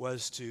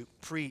was to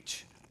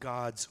preach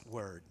God's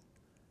word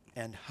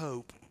and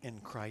hope in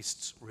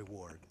Christ's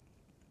reward.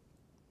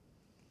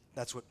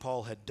 That's what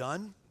Paul had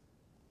done.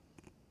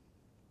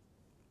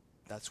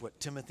 That's what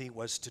Timothy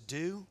was to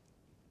do.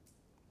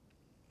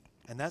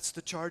 And that's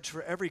the charge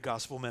for every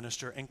gospel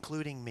minister,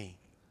 including me.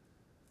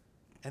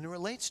 And it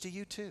relates to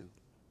you too.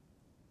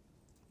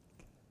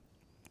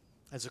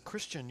 As a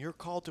Christian, you're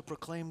called to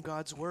proclaim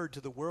God's word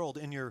to the world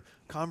in your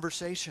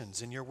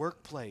conversations, in your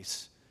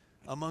workplace,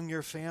 among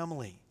your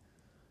family,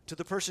 to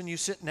the person you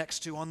sit next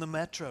to on the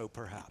metro,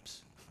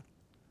 perhaps.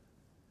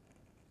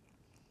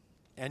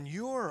 And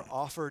you're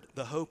offered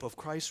the hope of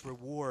Christ's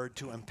reward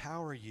to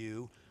empower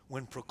you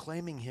when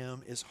proclaiming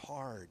Him is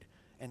hard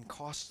and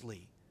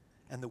costly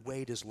and the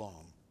wait is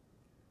long.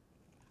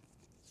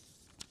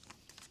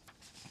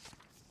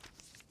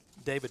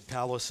 David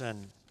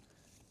Powlison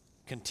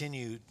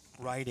continued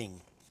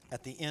writing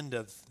at the end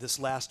of this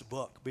last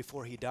book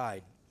before he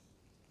died.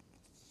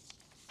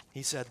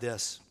 He said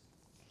this: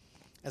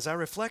 "As I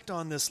reflect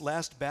on this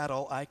last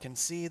battle, I can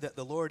see that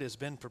the Lord has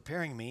been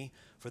preparing me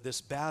for this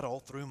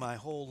battle through my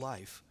whole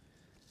life.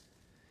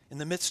 In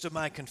the midst of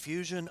my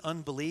confusion,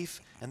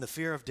 unbelief, and the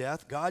fear of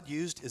death, God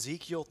used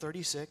Ezekiel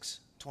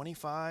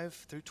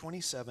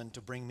 36:25-27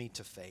 to bring me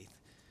to faith.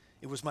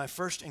 It was my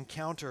first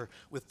encounter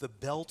with the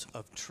belt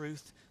of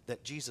truth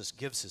that Jesus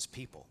gives His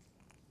people.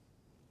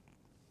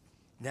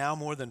 Now,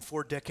 more than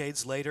 4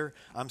 decades later,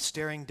 I'm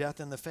staring death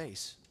in the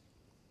face.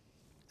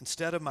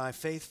 Instead of my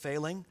faith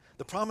failing,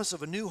 the promise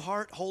of a new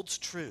heart holds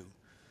true.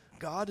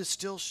 God is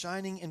still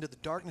shining into the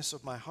darkness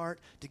of my heart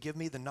to give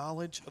me the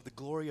knowledge of the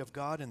glory of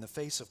God in the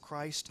face of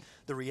Christ.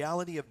 The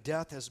reality of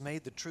death has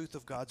made the truth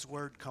of God's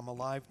word come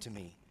alive to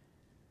me."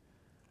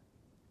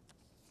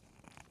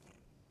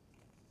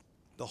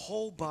 The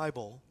whole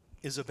Bible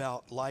is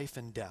about life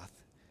and death.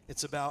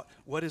 It's about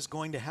what is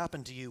going to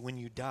happen to you when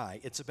you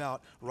die. It's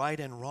about right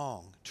and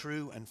wrong,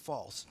 true and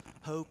false,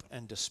 hope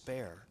and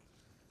despair,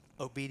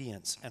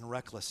 obedience and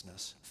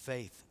recklessness,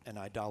 faith and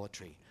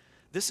idolatry.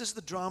 This is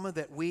the drama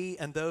that we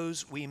and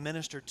those we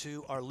minister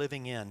to are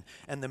living in.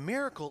 And the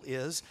miracle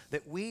is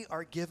that we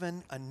are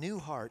given a new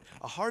heart,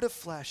 a heart of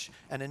flesh,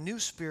 and a new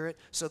spirit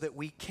so that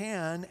we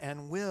can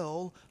and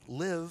will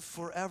live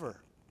forever.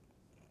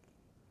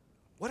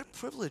 What a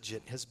privilege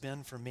it has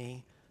been for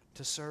me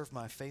to serve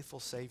my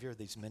faithful Savior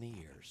these many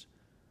years.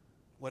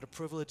 What a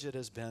privilege it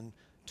has been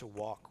to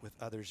walk with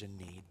others in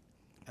need.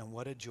 And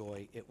what a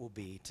joy it will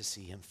be to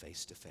see Him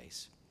face to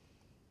face.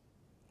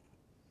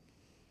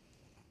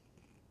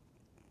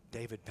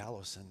 David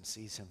Powlison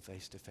sees Him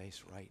face to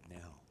face right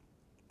now.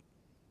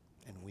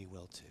 And we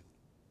will too.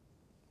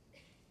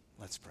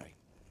 Let's pray.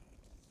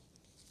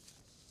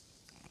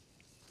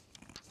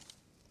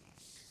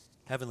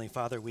 Heavenly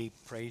Father, we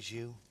praise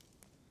You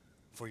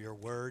for Your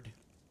word.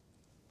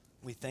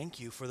 We thank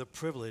You for the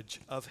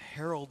privilege of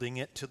heralding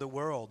it to the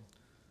world.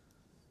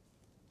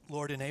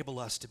 Lord, enable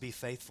us to be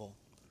faithful.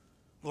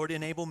 Lord,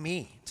 enable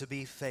me to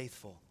be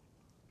faithful.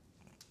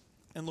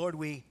 And Lord,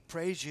 we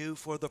praise You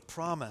for the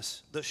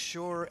promise, the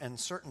sure and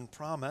certain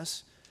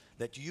promise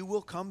that You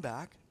will come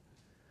back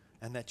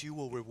and that You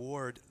will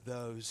reward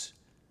those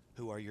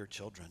who are Your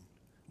children,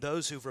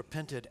 those who've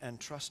repented and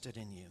trusted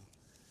in You.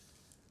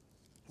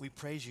 We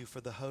praise You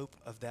for the hope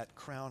of that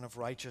crown of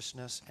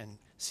righteousness and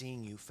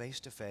seeing You face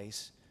to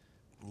face,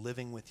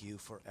 living with You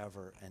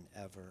forever and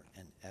ever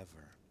and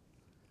ever.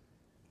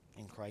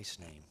 In Christ's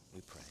name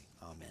we pray.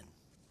 Amen.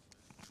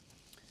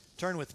 Turn with